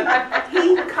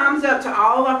 He comes up to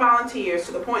all of our volunteers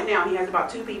to the point now he has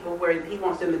about 2 people where he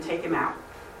wants them to take him out.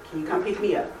 Can you come pick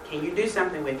me up? Can you do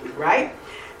something with me? Right?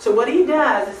 So what he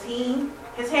does is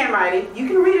his handwriting, you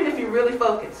can read it if you really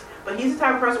focus. But he's the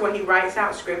type of person where he writes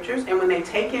out scriptures, and when they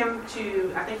take him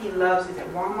to, I think he loves, is it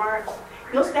Walmart?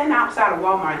 He'll stand outside of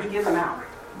Walmart and he gives them out.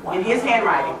 In his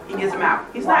handwriting, he gives them out.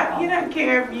 He doesn't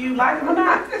care if you like him or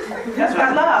not. That's what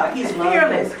I love. He's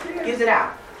fearless. Gives it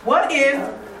out. What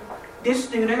if this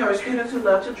student or students who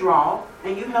love to draw,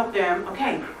 and you help them,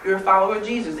 okay, you're a follower of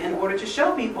Jesus, in order to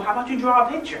show people, how about you draw a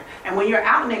picture? And when you're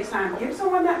out next time, give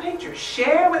someone that picture.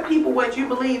 Share with people what you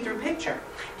believe through picture.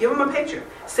 Give them a picture.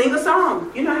 Sing a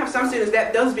song. You know, I have some students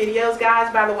those videos,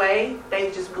 guys, by the way,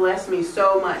 they just bless me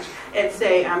so much. It's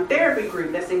a therapy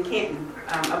group that's in Canton,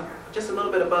 just a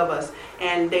little bit above us,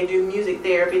 and they do music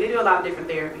therapy. They do a lot of different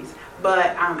therapies.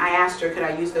 But I asked her, could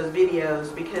I use those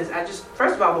videos? Because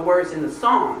first of all, the words in the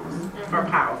songs are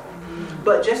powerful.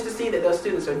 But just to see that those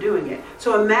students are doing it.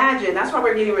 So imagine, that's why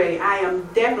we're getting ready. I'm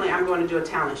going to do a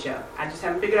talent show. I just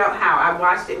haven't figured out how. I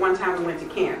watched it one time we went to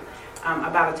camp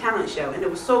about a talent show. And it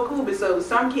was so cool because so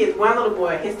some kids, one little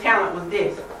boy, his talent was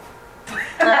this.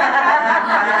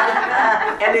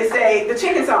 And they say the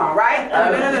chicken song, right?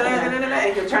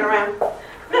 And he'll turn around.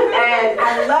 And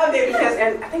I loved it because,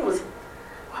 and I think it was,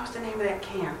 what was the name of that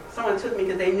camp? Someone took me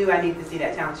because they knew I needed to see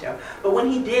that talent show. But when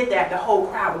he did that, the whole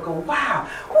crowd would go, wow,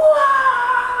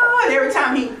 wow. And every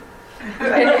time and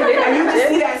you just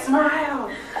see that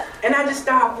smile. And I just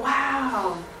thought,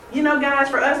 wow. You know, guys,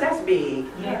 for us, that's big.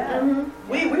 Yeah.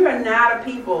 We are not a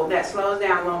people that slows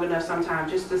down long enough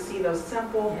sometimes just to see those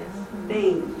simple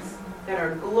things that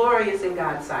are glorious in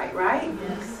God's sight, right?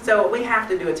 Yes. So we have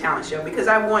to do a talent show because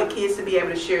I want kids to be able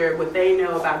to share what they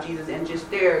know about Jesus and just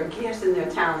their gifts and their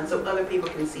talents so other people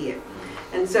can see it.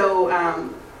 And so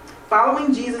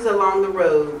following Jesus along the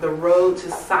road to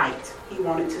sight, he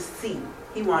wanted to see.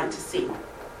 He wanted to see.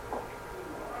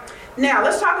 Now,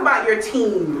 let's talk about your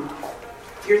team.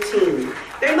 Your team.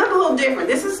 They look a little different.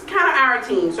 This is kind of our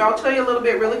team, so I'll tell you a little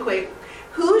bit really quick.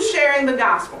 Who's sharing the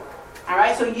gospel? All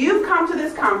right, so you've come to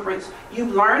this conference.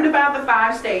 You've learned about the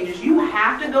 5 stages. You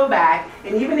have to go back,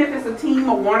 and even if it's a team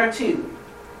of 1 or 2,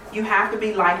 you have to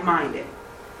be like-minded.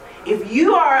 If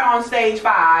you are on stage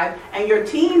 5 and your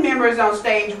team member is on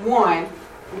stage 1,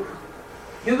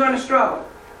 you're going to struggle.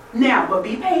 Now, but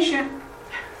be patient.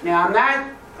 Now, I'm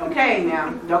not... Okay,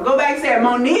 now, don't go back and say,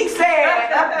 Monique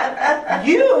said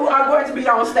you are going to be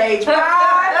on stage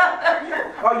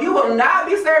 5 or you will not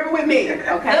be serving with me.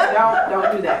 Okay,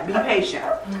 don't do that. Be patient.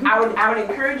 I would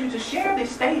encourage you to share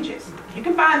these stages. You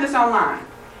can find this online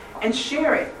and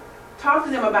share it. Talk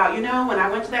to them about, you know, when I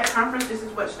went to that conference, this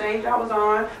is what stage I was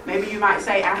on. Maybe you might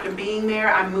say, after being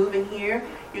there, I'm moving here.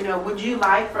 You know, would you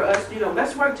like for us, you know,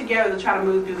 let's work together to try to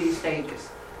move through these stages.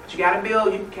 You got to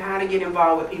build, you got to get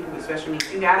involved with people with special needs.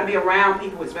 You got to be around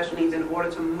people with special needs in order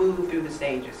to move through the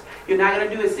stages. You're not going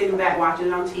to do it sitting back watching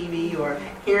it on TV or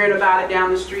hearing about it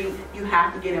down the street. You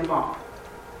have to get involved.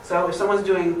 So if someone's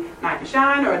doing Night to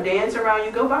Shine or a dance around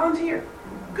you, go volunteer.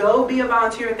 Go be a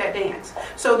volunteer at that dance.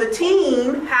 So the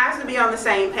team has to be on the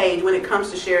same page when it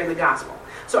comes to sharing the gospel.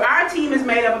 So our team is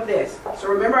made up of this. So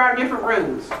remember our different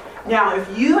rooms. Now,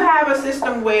 if you have a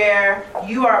system where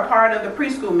you are a part of the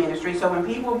preschool ministry, so when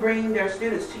people bring their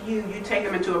students to you, you take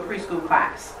them into a preschool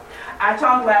class. I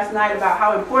talked last night about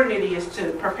how important it is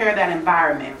to prepare that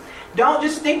environment. Don't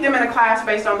just stick them in a class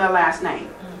based on their last name.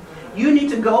 You need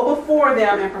to go before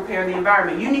them and prepare the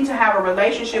environment. You need to have a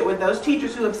relationship with those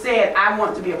teachers who have said, I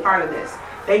want to be a part of this.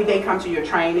 They come to your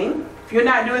training. If you're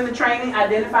not doing the training,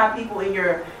 identify people in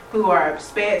your who are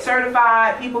SPED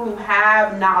certified, people who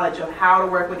have knowledge of how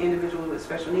to work with individuals with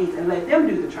special needs, and let them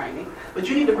do the training. But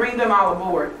you need to bring them all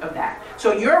aboard of that.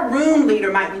 So your room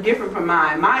leader might be different from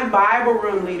mine. My Bible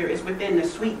room leader is within the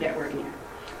suite that we're in.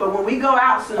 But when we go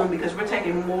out soon, because we're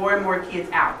taking more and more kids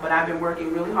out, but I've been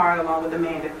working really hard along with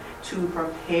Amanda to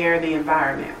prepare the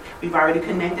environment. We've already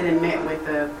connected and met with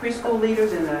the preschool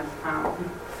leaders and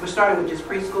we're starting with just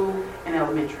preschool and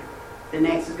elementary. The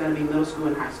next is going to be middle school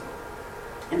and high school.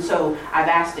 And so I've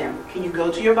asked them, can you go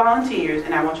to your volunteers,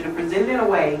 and I want you to present it in a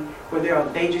way where the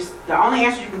only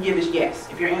answer you can give is yes.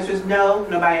 If your answer is no,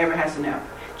 nobody ever has to know.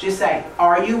 Just say,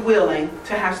 are you willing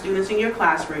to have students in your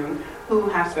classroom who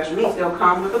have special needs? They'll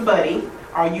come with a buddy.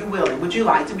 Are you willing? Would you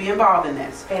like to be involved in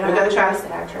this? They don't have a choice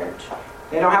at our church.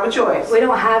 They don't have a choice. We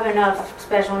don't have enough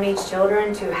special needs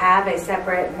children to have a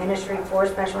separate ministry for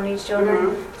special needs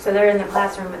children. So they're in the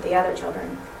classroom with the other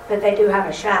children. But they do have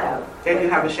a shadow. They do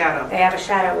have a shadow. They have a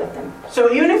shadow with them.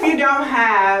 So even if you don't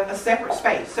have a separate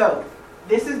space, so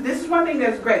this is one thing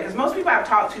that's great, because most people I've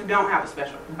talked to don't have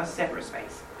a separate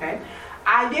space. Okay,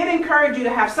 I did encourage you to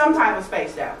have some type of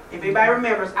space though. If anybody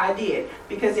remembers, I did,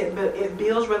 because it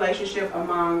builds relationships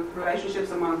among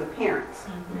the parents.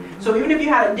 So even if you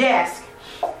had a desk,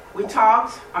 we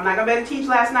talked, I'm not going to be able to teach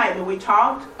last night, but we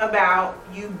talked about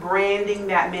you branding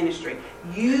that ministry.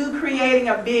 You creating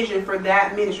a vision for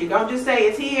that ministry. Don't just say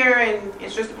it's here and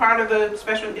it's just a part of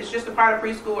it's just a part of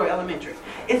preschool or elementary.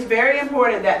 It's very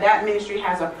important that that ministry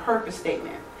has a purpose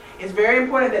statement. It's very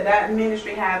important that that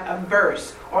ministry has a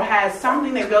verse or has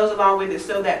something that goes along with it,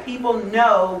 so that people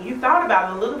know you thought about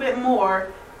it a little bit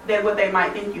more than what they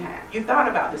might think you have. You thought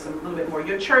about this a little bit more.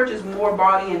 Your church is more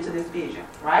bought into this vision,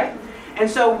 right? And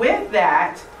so with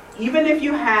that, even if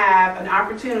you have an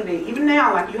opportunity, even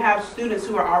now, like you have students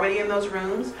who are already in those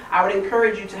rooms, I would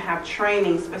encourage you to have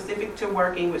training specific to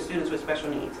working with students with special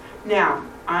needs. Now,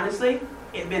 honestly,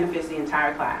 it benefits the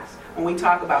entire class. When we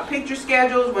talk about picture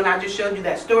schedules, when I just showed you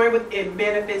that story, it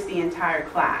benefits the entire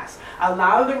class. A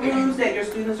lot of the rooms that your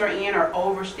students are in are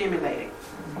overstimulating.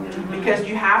 Because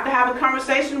you have to have a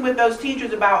conversation with those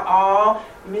teachers about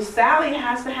Miss Sally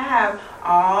has to have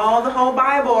all the whole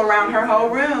Bible around her whole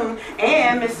room,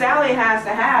 and Miss Sally has to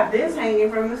have this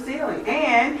hanging from the ceiling,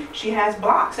 and she has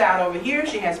blocks out over here,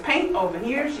 she has paint over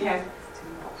here, she has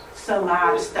a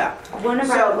lot of stuff. One of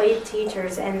our lead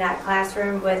teachers in that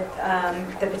classroom with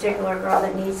the particular girl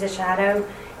that needs a shadow,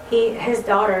 his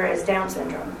daughter is Down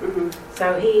syndrome.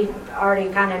 So he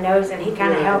already kind of knows, and he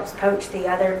kind of helps coach the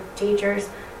other teachers.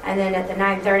 And then at the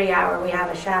 9:30 hour, we have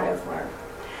a shadow for her.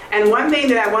 And one thing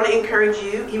that I want to encourage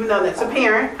you, even though that's a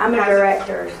parent. I'm a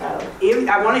director, so.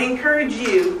 I want to encourage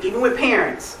you, even with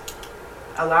parents,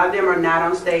 a lot of them are not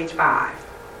on stage 5.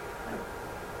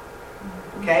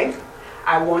 Okay?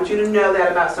 I want you to know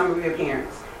that about some of your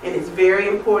parents. And it's very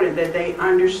important that they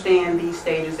understand these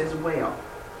stages as well.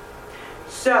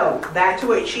 So, back to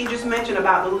what she just mentioned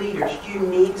about the leaders. You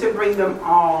need to bring them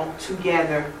all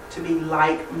together to be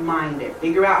like-minded.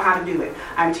 Figure out how to do it.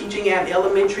 I'm teaching at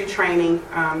elementary training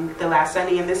the last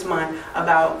Sunday in this month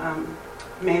about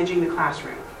managing the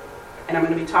classroom. And I'm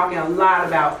going to be talking a lot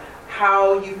about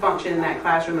how you function in that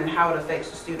classroom and how it affects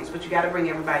the students. But you got to bring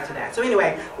everybody to that. So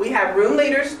anyway, we have room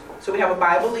leaders. So we have a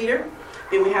Bible leader.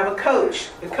 Then we have a coach.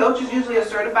 The coach is usually a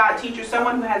certified teacher,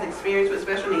 someone who has experience with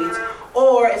special needs,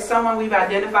 or is someone we've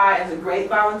identified as a great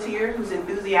volunteer who's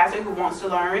enthusiastic, who wants to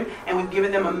learn, and we've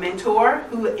given them a mentor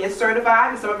who is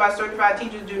certified. Some of our certified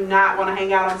teachers do not want to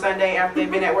hang out on Sunday after they've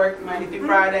been at work Monday through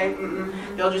Friday.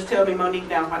 They'll just tell me, Monique,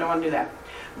 no, I don't want to do that.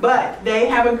 But they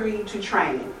have agreed to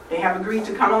training. They have agreed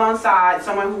to come alongside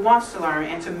someone who wants to learn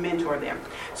and to mentor them.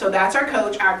 So that's our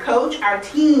coach. Our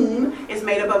team is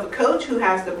made up of a coach who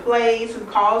has the plays, who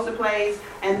calls the plays,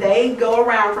 and they go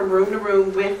around from room to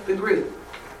room with the group.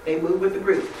 They move with the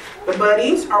group. The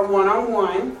buddies are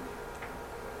one-on-one.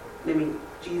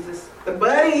 The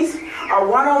buddies are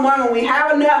one-on-one when we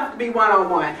have enough to be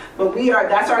one-on-one. But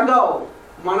that's our goal,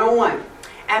 one-on-one.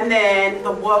 And then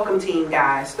the welcome team,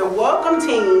 guys. The welcome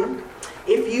team,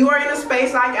 if you are in a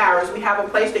space like ours, we have a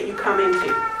place that you come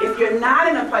into. If you're not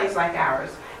in a place like ours,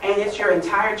 and it's your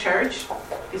entire church,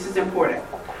 this is important.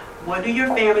 What do your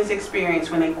families experience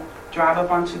when they drive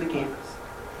up onto the campus?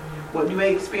 What do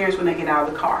they experience when they get out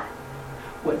of the car?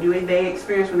 What do they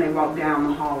experience when they walk down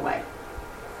the hallway?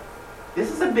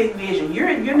 This is a big vision.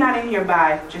 You're not in here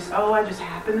by just, I just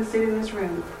happen to sit in this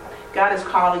room. God is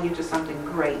calling you to something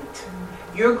great.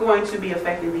 You're going to be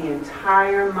affecting the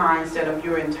entire mindset of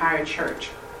your entire church,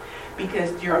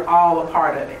 because you're all a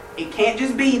part of it. It can't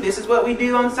just be, this is what we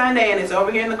do on Sunday and it's over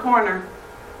here in the corner.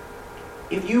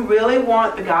 If you really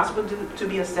want the gospel to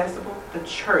be accessible, the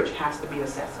church has to be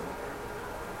accessible.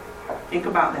 Think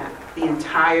about that. The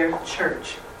entire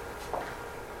church.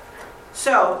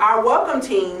 So our welcome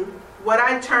team, what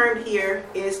I termed here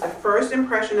is the first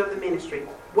impression of the ministry.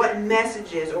 What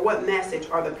messages or what message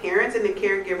are the parents and the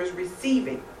caregivers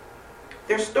receiving?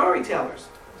 They're storytellers.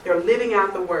 They're living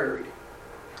out the word.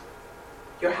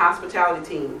 Your hospitality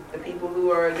team, the people who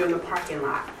are doing the parking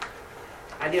lot.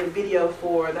 I did a video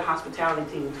for the hospitality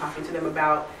team talking to them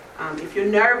about if you're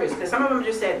nervous, because some of them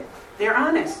just said they're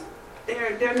honest.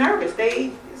 They're nervous.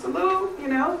 It's a little,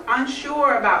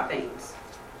 unsure about things.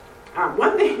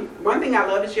 One thing I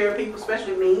love to share with people,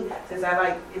 especially me, since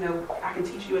I I can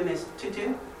teach you in this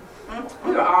too.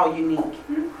 We are all unique.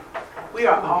 We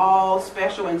are all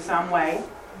special in some way.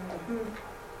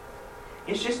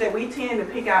 It's just that we tend to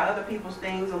pick out other people's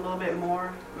things a little bit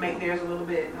more, make theirs a little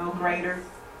bit greater.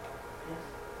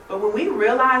 But when we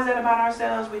realize that about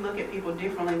ourselves, we look at people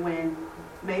differently when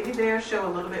maybe theirs show a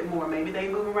little bit more. Maybe they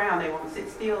move around. They want to sit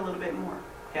still a little bit more.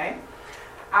 Okay?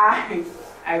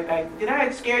 Did I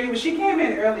scare you? But she came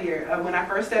in earlier when I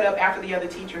first set up after the other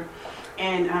teacher.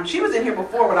 And she was in here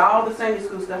before with all the Sunday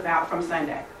school stuff out from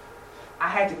Sunday. I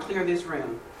had to clear this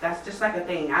room. That's just like a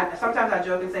thing. Sometimes I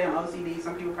joke and say I'm OCD.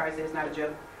 Some people probably say it's not a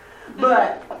joke.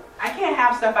 But I can't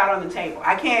have stuff out on the table.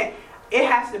 I can't. It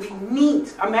has to be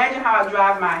neat. Imagine how I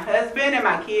drive my husband and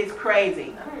my kids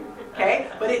crazy.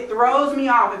 Okay? But it throws me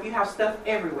off if you have stuff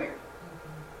everywhere.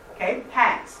 Okay?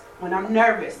 Hats. When I'm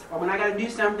nervous or when I got to do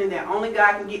something that only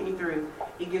God can get me through,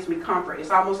 it gives me comfort.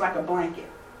 It's almost like a blanket.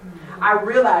 I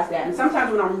realize that. And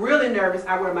sometimes when I'm really nervous,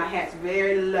 I wear my hats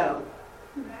very low.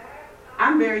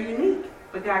 I'm very unique,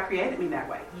 but God created me that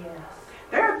way. Yes.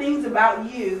 There are things about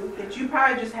you that you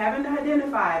probably just haven't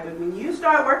identified, but when you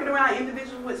start working around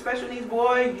individuals with special needs,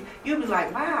 boy, you'll be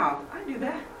like, wow, I do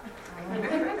that. I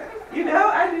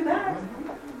do that.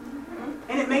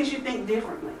 And it makes you think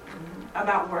differently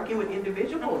about working with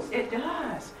individuals. It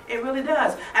does. It really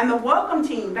does. And the welcome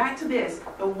team, back to this,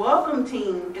 the welcome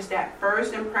team is that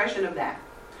first impression of that.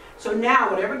 So now,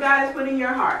 whatever God has put in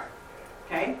your heart,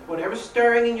 okay, whatever's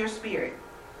stirring in your spirit,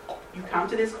 you come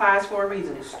to this class for a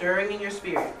reason. It's stirring in your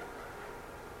spirit.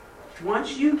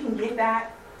 Once you can get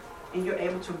that and you're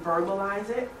able to verbalize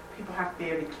it, people have to be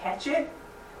able to catch it.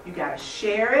 You got to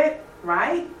share it,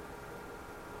 right?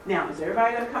 Now, is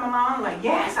everybody going to come along like,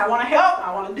 yes, I want to help.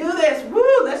 I want to do this. Woo,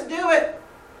 let's do it.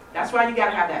 That's why you got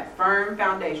to have that firm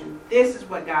foundation. This is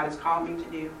what God has called me to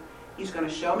do. He's going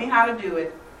to show me how to do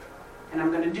it, and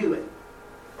I'm going to do it.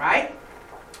 Right?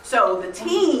 So the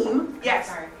team, yes.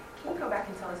 Sorry. Can you go back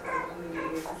and tell us what a room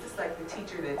leader is? Is this like the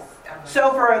teacher that's...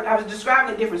 So I was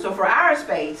describing it different. So for our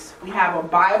space, we have a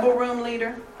Bible room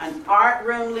leader, an art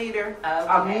room leader,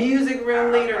 a music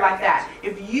room leader, like that.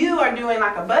 If you are doing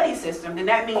like a buddy system, then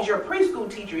that means your preschool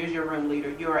teacher is your room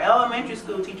leader. Your elementary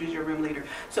school teacher is your room leader.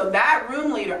 So that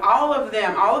room leader, all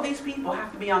of these people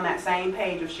have to be on that same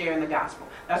page of sharing the gospel.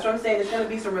 That's what I'm saying. There's going to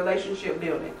be some relationship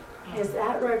building. Is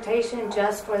that rotation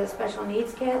just for the special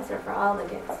needs kids or for all the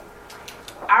kids?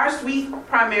 Our suite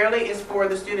primarily is for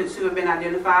the students who have been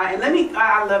identified. And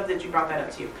I love that you brought that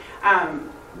up too.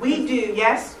 We do,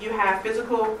 yes, you have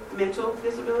physical, mental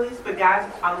disabilities, but guys,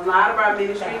 a lot of our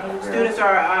ministry students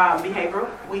are behavioral.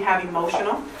 We have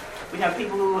emotional. We have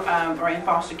people who are in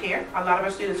foster care. A lot of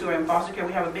our students who are in foster care,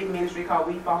 we have a big ministry called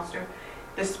We Foster.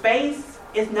 The space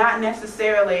is not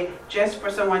necessarily just for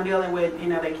someone dealing with,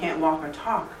 they can't walk or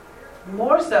talk.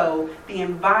 More so, the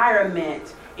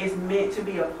environment is meant to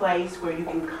be a place where you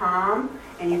can come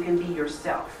and you can be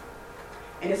yourself.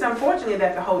 And it's unfortunate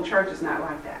that the whole church is not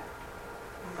like that.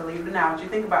 Believe it or not, you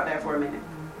think about that for a minute.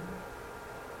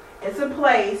 It's a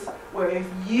place where if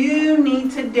you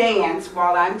need to dance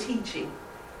while I'm teaching,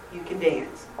 you can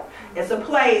dance. It's a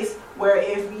place where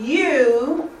if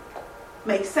you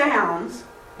make sounds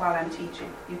while I'm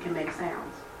teaching, you can make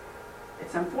sounds.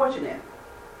 It's unfortunate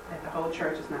that the whole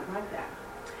church is not like that.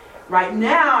 Right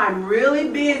now, I'm really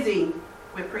busy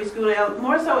with preschool and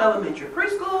more so elementary.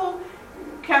 Preschool,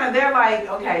 they're like,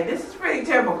 okay, this is pretty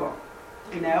typical,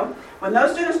 When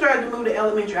those students started to move to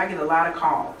elementary, I get a lot of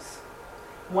calls.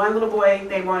 One little boy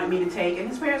they wanted me to take, and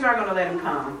his parents aren't going to let him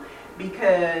come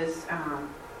because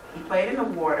he played in the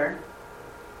water.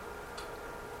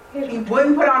 He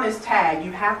wouldn't put on his tag.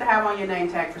 You have to have on your name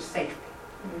tag for safety,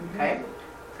 okay?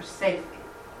 For safety.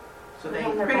 So they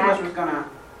pretty much was going to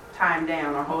tie him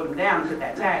down or hold him down and put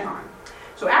that tag on.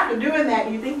 So after doing that,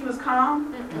 do you think he was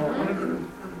calm?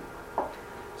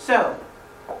 So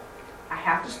I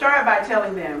have to start by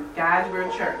telling them, guys, we're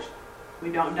a church.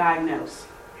 We don't diagnose.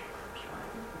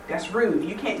 That's rude.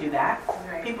 You can't do that.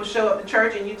 Right. People show up to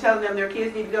church and you tell them their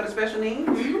kids need to go to special needs,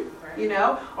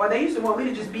 or they used to want me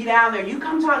to just be down there. You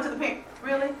come talk to the parents.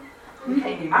 Really? You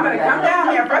can't even I'm gonna do that. come down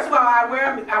there. First of all, I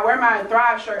wear my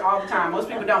Thrive shirt all the time. Most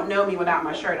people don't know me without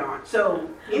my shirt on. So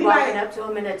You walking anybody, up to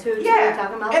them in a tutu, yeah,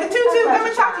 talking about and the tutu, let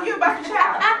me talk to you about your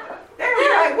child.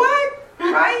 They're like, what?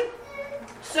 Right?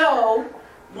 So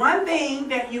one thing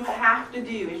that you have to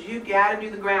do is you got to do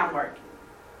the groundwork.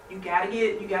 You got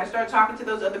to start talking to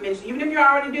those other ministers. Even if you're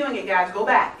already doing it, guys, go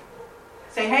back.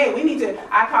 Say, hey, we need to,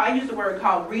 I use the word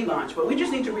called relaunch, but we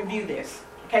just need to review this.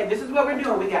 Okay, this is what we're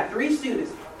doing. We got 3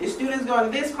 students. This student's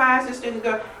going to this class, this student's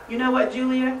going, you know what,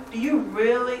 Julia? Do you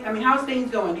really, how's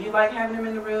things going? Do you like having him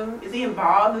in the room? Is he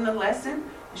involved in the lesson?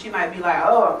 And she might be like,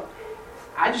 oh,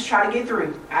 I just try to get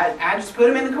through. I just put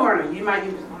him in the corner. You might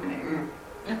be,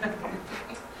 okay.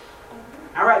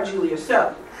 All right, Julia,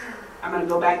 so I'm going to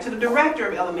go back to the director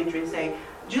of elementary and say,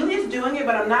 Julia's doing it,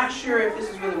 but I'm not sure if this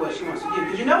is really what she wants to do.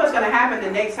 Because you know what's going to happen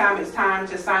the next time it's time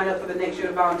to sign up for the next year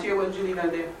to volunteer? What's Julia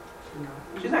going to do?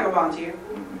 She's not going to volunteer.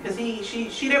 Because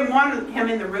she didn't want him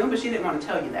in the room, but she didn't want to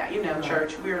tell you that. You know,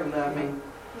 church, we're loving.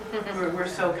 We're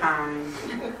so kind.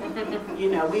 You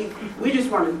know, we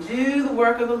just want to do the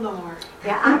work of the Lord.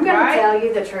 Yeah, I'm going Right? to tell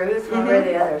you the truth, one way or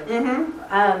the other.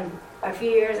 Mm-hmm. A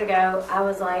few years ago, I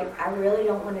was like, I really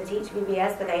don't want to teach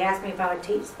VBS, but they asked me if I would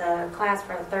teach the class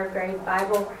for the 3rd grade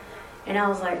Bible. And I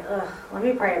was like, ugh, let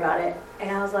me pray about it. And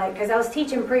I was like, because I was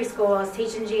teaching preschool, I was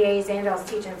teaching GAs, and I was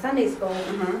teaching Sunday school.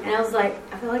 Mm-hmm. And I was like,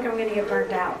 I feel like I'm going to get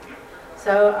burnt out.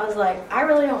 So I was like, I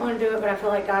really don't want to do it, but I feel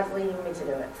like God's leading me to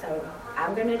do it. So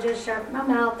I'm going to just shut my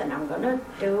mouth, and I'm going to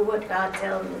do what God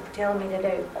telling me to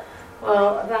do.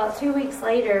 Well, about 2 weeks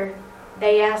later,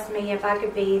 they asked me if I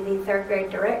could be the 3rd grade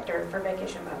director for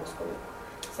Vacation Bible School.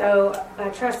 So by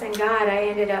trusting God, I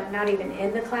ended up not even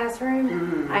in the classroom.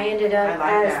 Mm-hmm. I ended up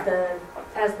I like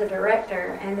as the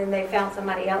director, and then they found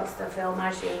somebody else to fill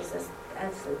my shoes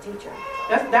as the teacher.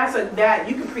 That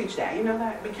you can preach that, you know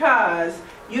that? Because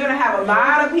you're going to have a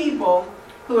lot of people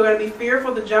who are going to be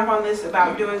fearful to jump on this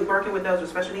about working with those with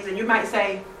special needs. And you might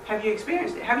say, have you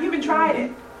experienced it? Have you even tried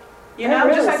it? You know,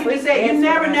 Really just like you just said, you sweet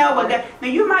never answer. know what that. Now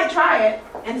you might try it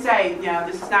and say, no,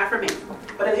 this is not for me.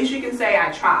 But at least you can say,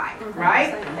 I tried,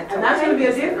 right? And that's going to be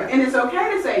a difference. And it's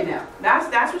okay to say no.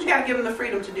 That's what you got to give them the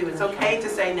freedom to do. It's okay to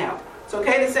say no. It's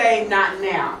okay to say not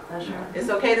now. That's right. It's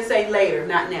okay to say later,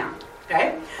 not now.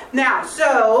 Okay? Now,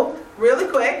 so, really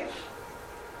quick.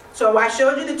 So I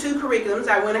showed you the 2 curriculums.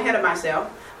 I went ahead of myself.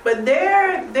 But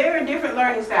there are different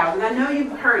learning styles. And I know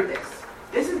you've heard this.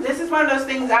 This is one of those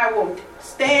things I will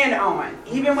stand on,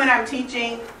 even when I'm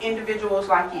teaching individuals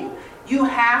like you. You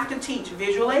have to teach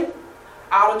visually,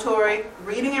 auditory,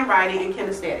 reading and writing, and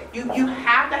kinesthetic. You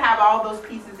have to have all those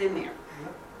pieces in there.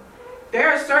 There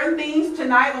are certain things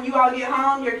tonight when you all get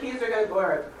home, your kids are going to,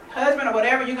 or husband or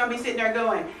whatever, you're going to be sitting there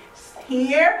going,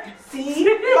 hear, see,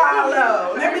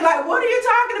 follow. And they'll be like, what are you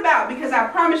talking about? Because I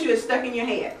promise you it's stuck in your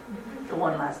head. The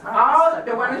one last night. Oh,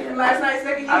 the one from last night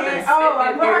stuck in your I've been head? Oh,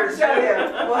 sitting we'll here. have to show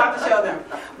them. We'll have to show them.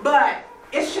 But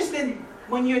it's just that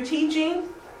when you're teaching,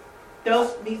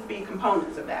 those need to be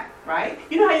components of that, right?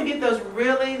 You know how you get those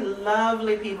really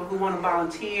lovely people who want to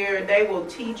volunteer? They will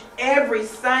teach every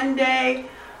Sunday.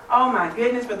 Oh my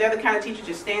goodness, but they're the kind of teacher who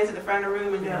just stands at the front of the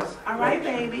room and goes, all right,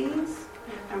 babies,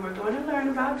 and we're going to learn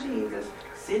about Jesus.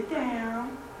 Sit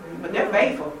down. But they're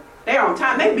faithful. They're on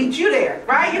time. They beat you there,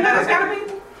 right? You know those kind of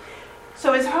people?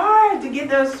 So it's hard to get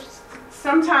those,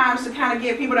 sometimes to kind of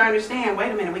get people to understand,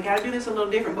 wait a minute, we got to do this a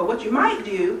little different. But what you might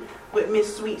do with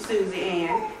Miss Sweet Susie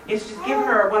Ann is just give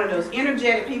her one of those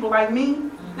energetic people like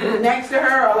me next to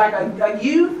her, or like a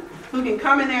youth who can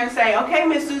come in there and say, okay,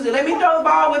 Miss Susie, let me throw the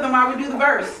ball with them while we do the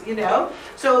verse, you know?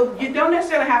 So you don't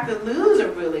necessarily have to lose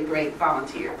a really great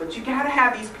volunteer, but you got to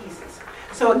have these pieces.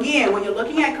 So again, when you're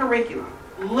looking at curriculum,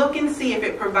 look and see if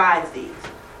it provides these.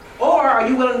 Or are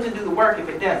you willing to do the work if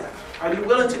it doesn't? Are you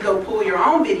willing to go pull your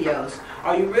own videos?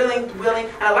 Are you willing?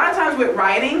 And a lot of times with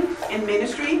writing in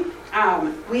ministry,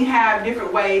 we have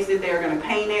different ways that they're going to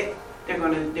paint it. They're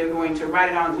going to write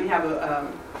it on. We have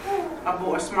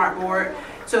a smart board.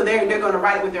 So they're going to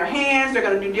write it with their hands. They're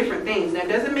going to do different things. That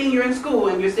doesn't mean you're in school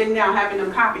and you're sitting down having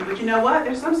them copy. But you know what?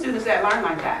 There's some students that learn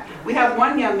like that. We have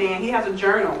one young man. He has a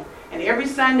journal. And every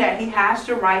Sunday he has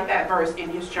to write that verse in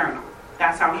his journal.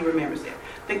 That's how he remembers it.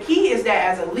 The key is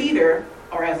that as a leader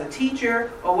or as a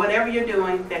teacher or whatever you're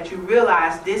doing, that you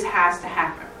realize this has to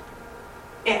happen.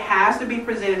 It has to be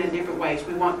presented in different ways.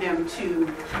 We want them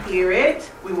to hear it,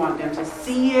 we want them to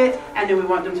see it, and then we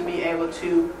want them to be able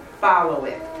to follow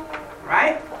it.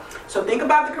 Right? So think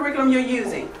about the curriculum you're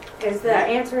using. Is the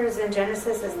Answers in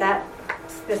Genesis, is that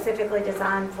specifically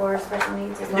designed for special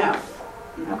needs as well?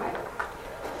 No. Okay.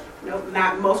 Nope,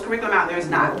 not most curriculum out there is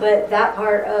not. But that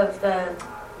part of the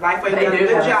Lifeway They done a do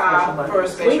good have a job special for a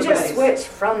budget. special We just buddies. switched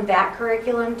from that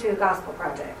curriculum to Gospel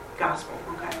Project. Gospel,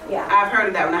 okay. Yeah. I've heard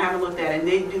of that one. I haven't looked at it.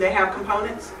 And do they have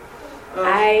components?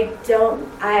 I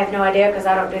have no idea because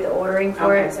I don't do the ordering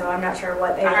for Okay. it, so I'm not sure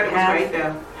what they I heard it was have. great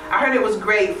though. I heard it was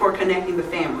great for connecting the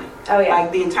family. Oh, yeah.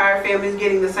 Like the entire family is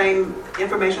getting the same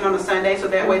information on a Sunday, so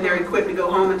that way they're equipped to go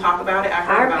home and talk about it. I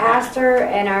heard Our about that. pastor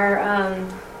and our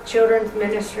children's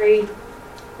ministry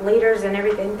leaders and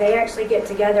everything, they actually get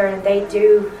together and they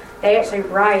actually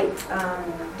write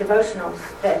devotionals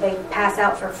that they pass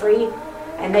out for free.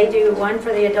 And they do one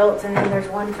for the adults and then there's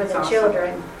one for the That's awesome.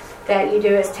 children that you do.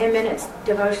 It's 10 minutes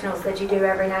devotionals that you do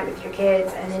every night with your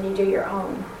kids, and then you do your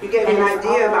own. You gave me And an it's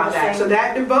idea all about the that. same. So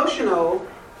that devotional,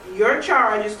 your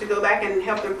charge is to go back and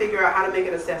help them figure out how to make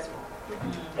it accessible.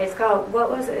 It's called,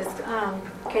 what was it? It's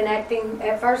connecting,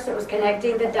 at first it was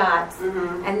connecting the dots,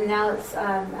 Mm-hmm. and now it's,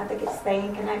 I think it's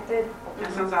staying connected.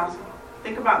 That sounds awesome.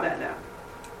 Think about that now.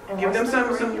 And Give them what's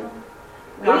the some curriculum?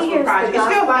 gospel use the project. It's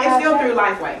still Gospel through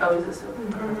Lifeway. Oh, is it still?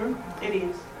 Mm-hmm. It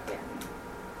is.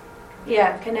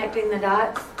 Yeah, connecting the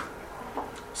dots.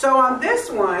 So on this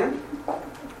one,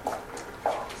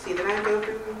 see, did I go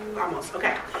through? Almost.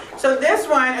 Okay. So this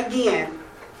one, again,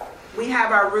 we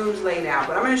have our rooms laid out.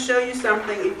 But I'm going to show you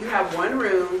something. If you have one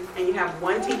room and you have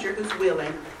one teacher who's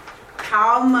willing,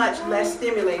 how much less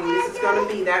stimulating this is going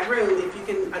to be, that room, if you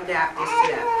can adapt this to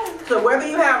that. So whether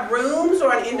you have rooms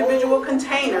or an individual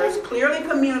containers, clearly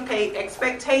communicate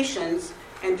expectations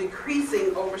and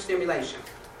decreasing overstimulation.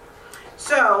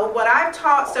 So what I've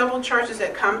taught several churches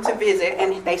that come to visit,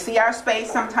 and they see our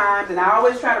space sometimes, and I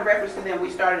always try to reference to them, we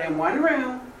started in one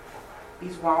room.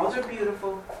 These walls are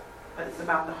beautiful, but it's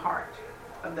about the heart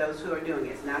of those who are doing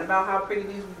it. It's not about how pretty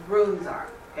these rooms are,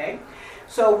 okay?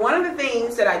 So one of the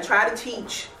things that I try to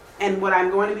teach, and what I'm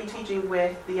going to be teaching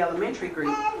with the elementary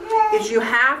group, is you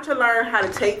have to learn how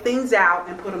to take things out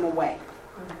and put them away,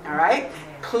 all right?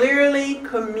 Clearly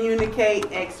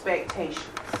communicate expectations.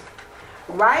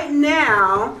 Right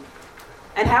now,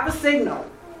 and have a signal.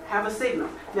 Have a signal.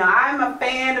 Now, I'm a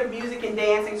fan of music and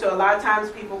dancing, so a lot of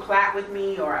times people clap with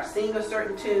me or I sing a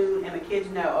certain tune and the kids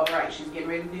know, all right, she's getting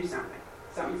ready to do something.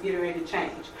 Something's getting ready to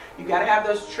change. You got to have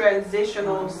those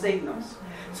transitional signals.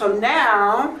 So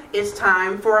now it's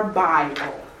time for a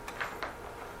Bible.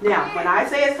 Now, when I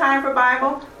say it's time for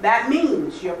Bible, that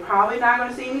means you're probably not going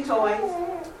to see any toys.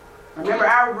 Remember,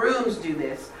 our rooms do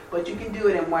this, but you can do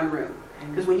it in one room.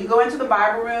 Because when you go into the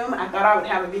Bible room, I thought I would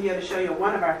have a video to show you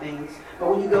one of our things, but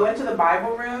when you go into the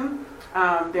Bible room,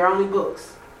 there are only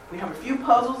books. We have a few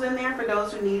puzzles in there for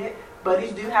those who need it.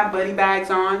 Buddies do have buddy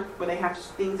bags on, where they have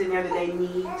things in there that they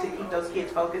need to keep those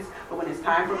kids focused. But when it's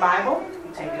time for Bible,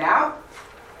 you take it out.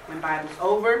 When Bible's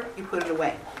over, you put it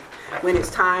away. When it's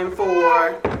time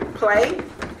for play,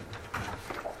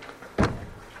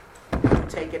 you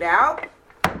take it out,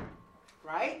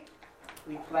 right?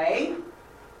 We play.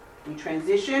 We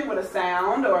transition with a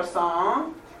sound or a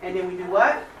song, and then we do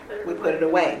what? We put it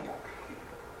away.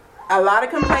 A lot of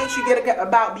complaints you get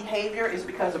about behavior is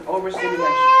because of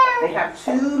overstimulation. They have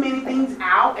too many things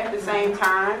out at the same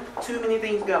time, too many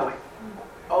things going.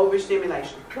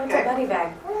 Overstimulation. What's a buddy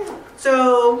bag?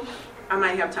 So, I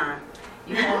might have time.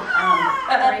 You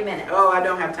have, 3 minutes. Oh, I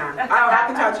don't have time. I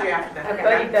can talk to you after that. Okay.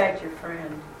 buddy bag's your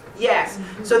friend. Yes.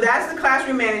 So that's the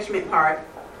classroom management part.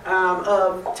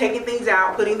 Of taking things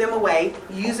out, putting them away,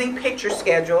 using picture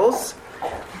schedules.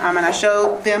 And I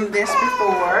showed them this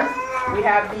before. We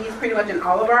have these pretty much in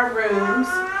all of our rooms.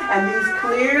 And these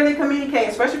clearly communicate,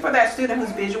 especially for that student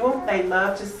who's visual, they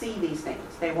love to see these things.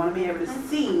 They want to be able to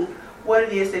see what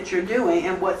it is that you're doing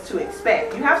and what to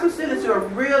expect. You have some students who are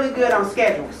really good on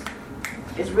schedules.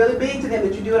 It's really big to them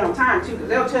that you do it on time too, because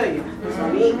they'll tell you,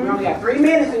 we only got 3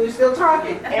 minutes and you're still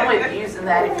talking. And we're using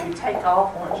that if you take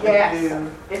off once you Yes,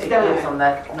 do. it's It done. gives them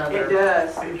that another It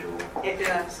does. visual. It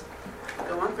does.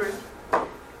 Go on through.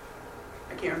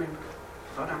 I can't remember.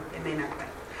 Hold on. It may not be.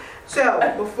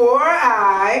 So, before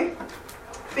I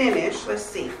finish, let's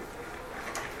see.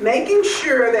 Making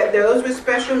sure that those with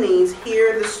special needs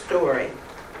hear the story,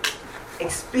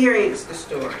 experience the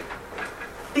story,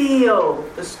 feel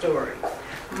the story.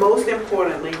 Most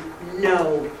importantly,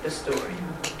 know the story.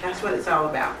 That's what it's all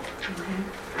about.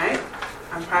 Right?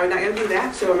 I'm probably not going to do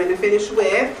that, so I'm going to finish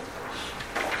with,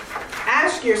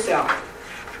 ask yourself,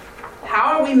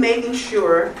 how are we making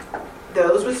sure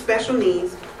those with special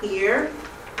needs hear,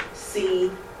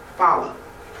 see, follow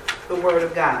the Word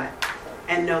of God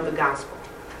and know the gospel?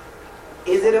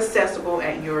 Is it accessible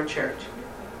at your church?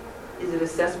 Is it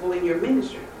accessible in your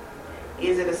ministry?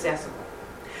 Is it accessible?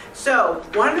 So,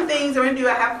 one of the things I'm going to do,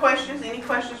 I have questions. Any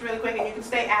questions really quick? And you can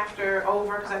stay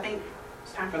over, because I think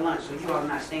It's time for lunch, so you all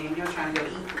not staying. You're trying to go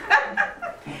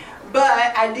eat.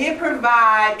 But I did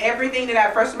provide everything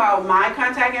that first of all, my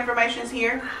contact information is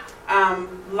here.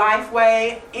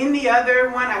 Lifeway. In the other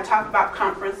one, I talked about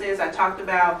conferences. I talked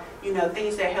about,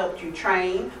 things that helped you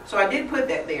train. So I did put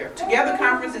that there. Together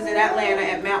Conference is in Atlanta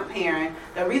at Mount Perrin.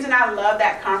 The reason I love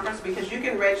that conference because you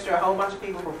can register a whole bunch of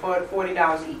people for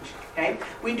 $40 each. Okay.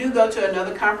 We do go to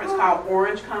another conference called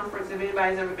Orange Conference. If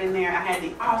anybody's ever been there, I had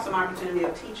the awesome opportunity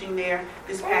of teaching there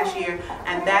this past year,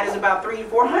 and that is about $300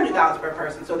 to $400 per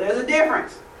person. So there's a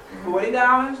difference. $40,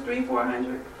 $300,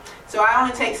 $400. So I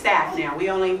only take staff now. We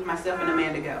only, myself and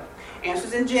Amanda go.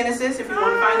 Answers in Genesis, if you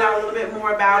want to find out a little bit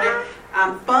more about it.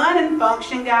 Fun and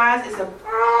Function, guys,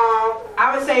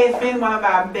 I would say it's been one of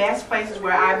our best places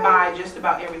where I buy just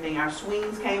about everything. Our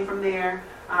swings came from there.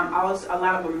 A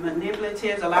lot of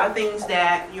manipulatives, a lot of things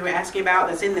that you were asking about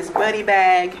that's in this buddy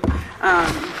bag.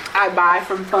 I buy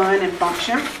from Fun and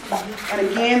Function. And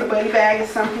again, the buddy bag is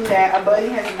something that a buddy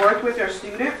has worked with their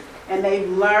student, and they've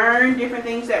learned different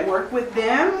things that work with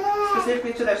them,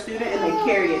 specifically to their student, and they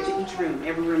carry it to each room,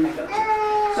 every room they go to.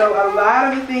 So a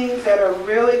lot of the things that are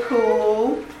really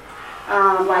cool,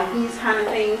 like these kind of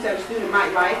things that a student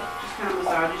might like, just kind of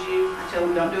massages you. I tell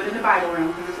them don't do it in the Bible room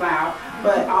because it's loud.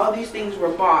 But all of these things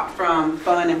were bought from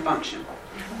Fun and Function.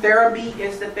 Therapy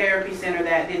is the therapy center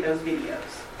that did those videos.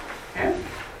 Okay?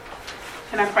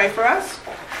 Can I pray for us?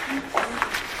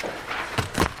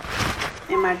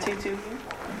 In my tutu here?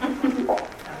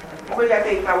 What do you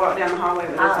think if I walk down the hallway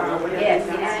with this on?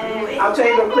 Yes. I'll tell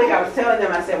you real quick. I was telling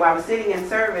them, I said, well, I was sitting in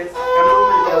service a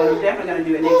moment ago, and I'm definitely going to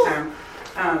do it next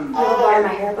time. Borrow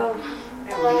my hair bow?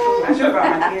 That would be cool. I should have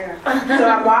brought my hair. So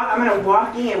I'm going to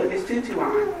walk in with this tutu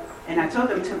on. And I told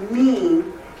them, to me,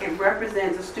 it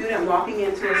represents a student walking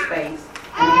into a space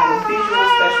and they have a visual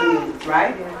special needs,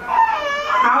 right?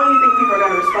 How do you think people are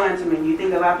going to respond to me? Do you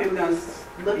think a lot of people are going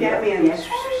to look at me and yep.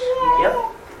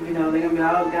 They're going to be,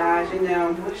 oh gosh,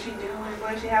 what's she doing?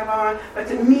 What does she have on? But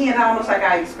to me, it's almost like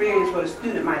I experience what a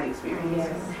student might experience.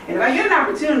 Yes. And if I get an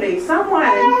opportunity,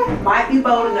 someone might be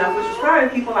bold enough, which is probably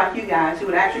people like you guys, who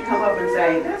would actually come up and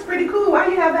say, that's pretty cool, why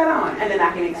do you have that on? And then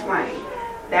I can explain.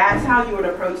 That's how you would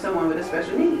approach someone with a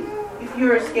special need. If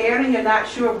you're scared and you're not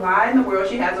sure why in the world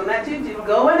she has on that tutu,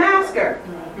 go and ask her.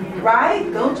 Right?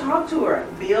 Go talk to her.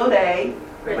 Build a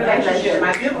relationship. It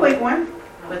might be a quick one,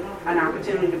 but an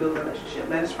opportunity to build a relationship.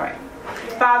 Let us pray.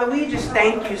 Father, we just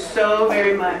thank you so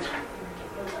very much.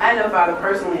 I know, Father,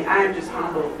 personally, I am just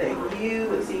humbled that you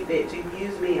would see fit to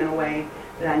use me in a way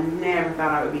that I never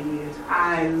thought I would be used.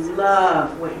 I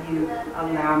love what you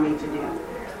allow me to do.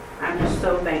 I'm just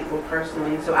so thankful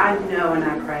personally. So I know and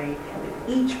I pray that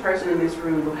each person in this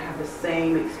room will have the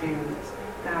same experience.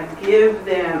 God, give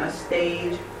them a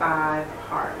stage 5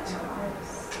 heart.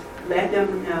 Let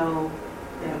them know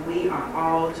that we are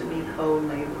all to be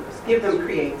co-laborers. Give them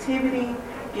creativity.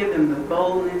 Give them the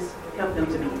boldness. Help them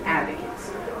to be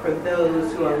advocates for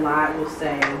those who a lot will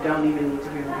say don't even need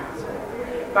to hear the gospel.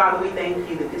 Father, we thank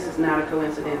you that this is not a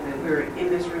coincidence that we're in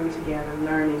this room together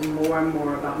learning more and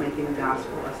more about making the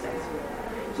gospel accessible.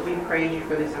 So we praise you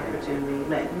for this opportunity.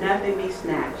 Let nothing be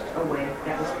snatched away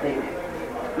that was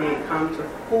planted. May it come to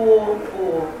full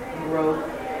growth.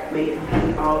 May it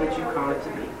be all that you call it to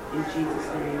be. In Jesus'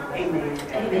 name, amen.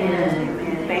 Amen.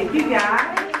 Amen. Thank you,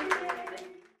 guys.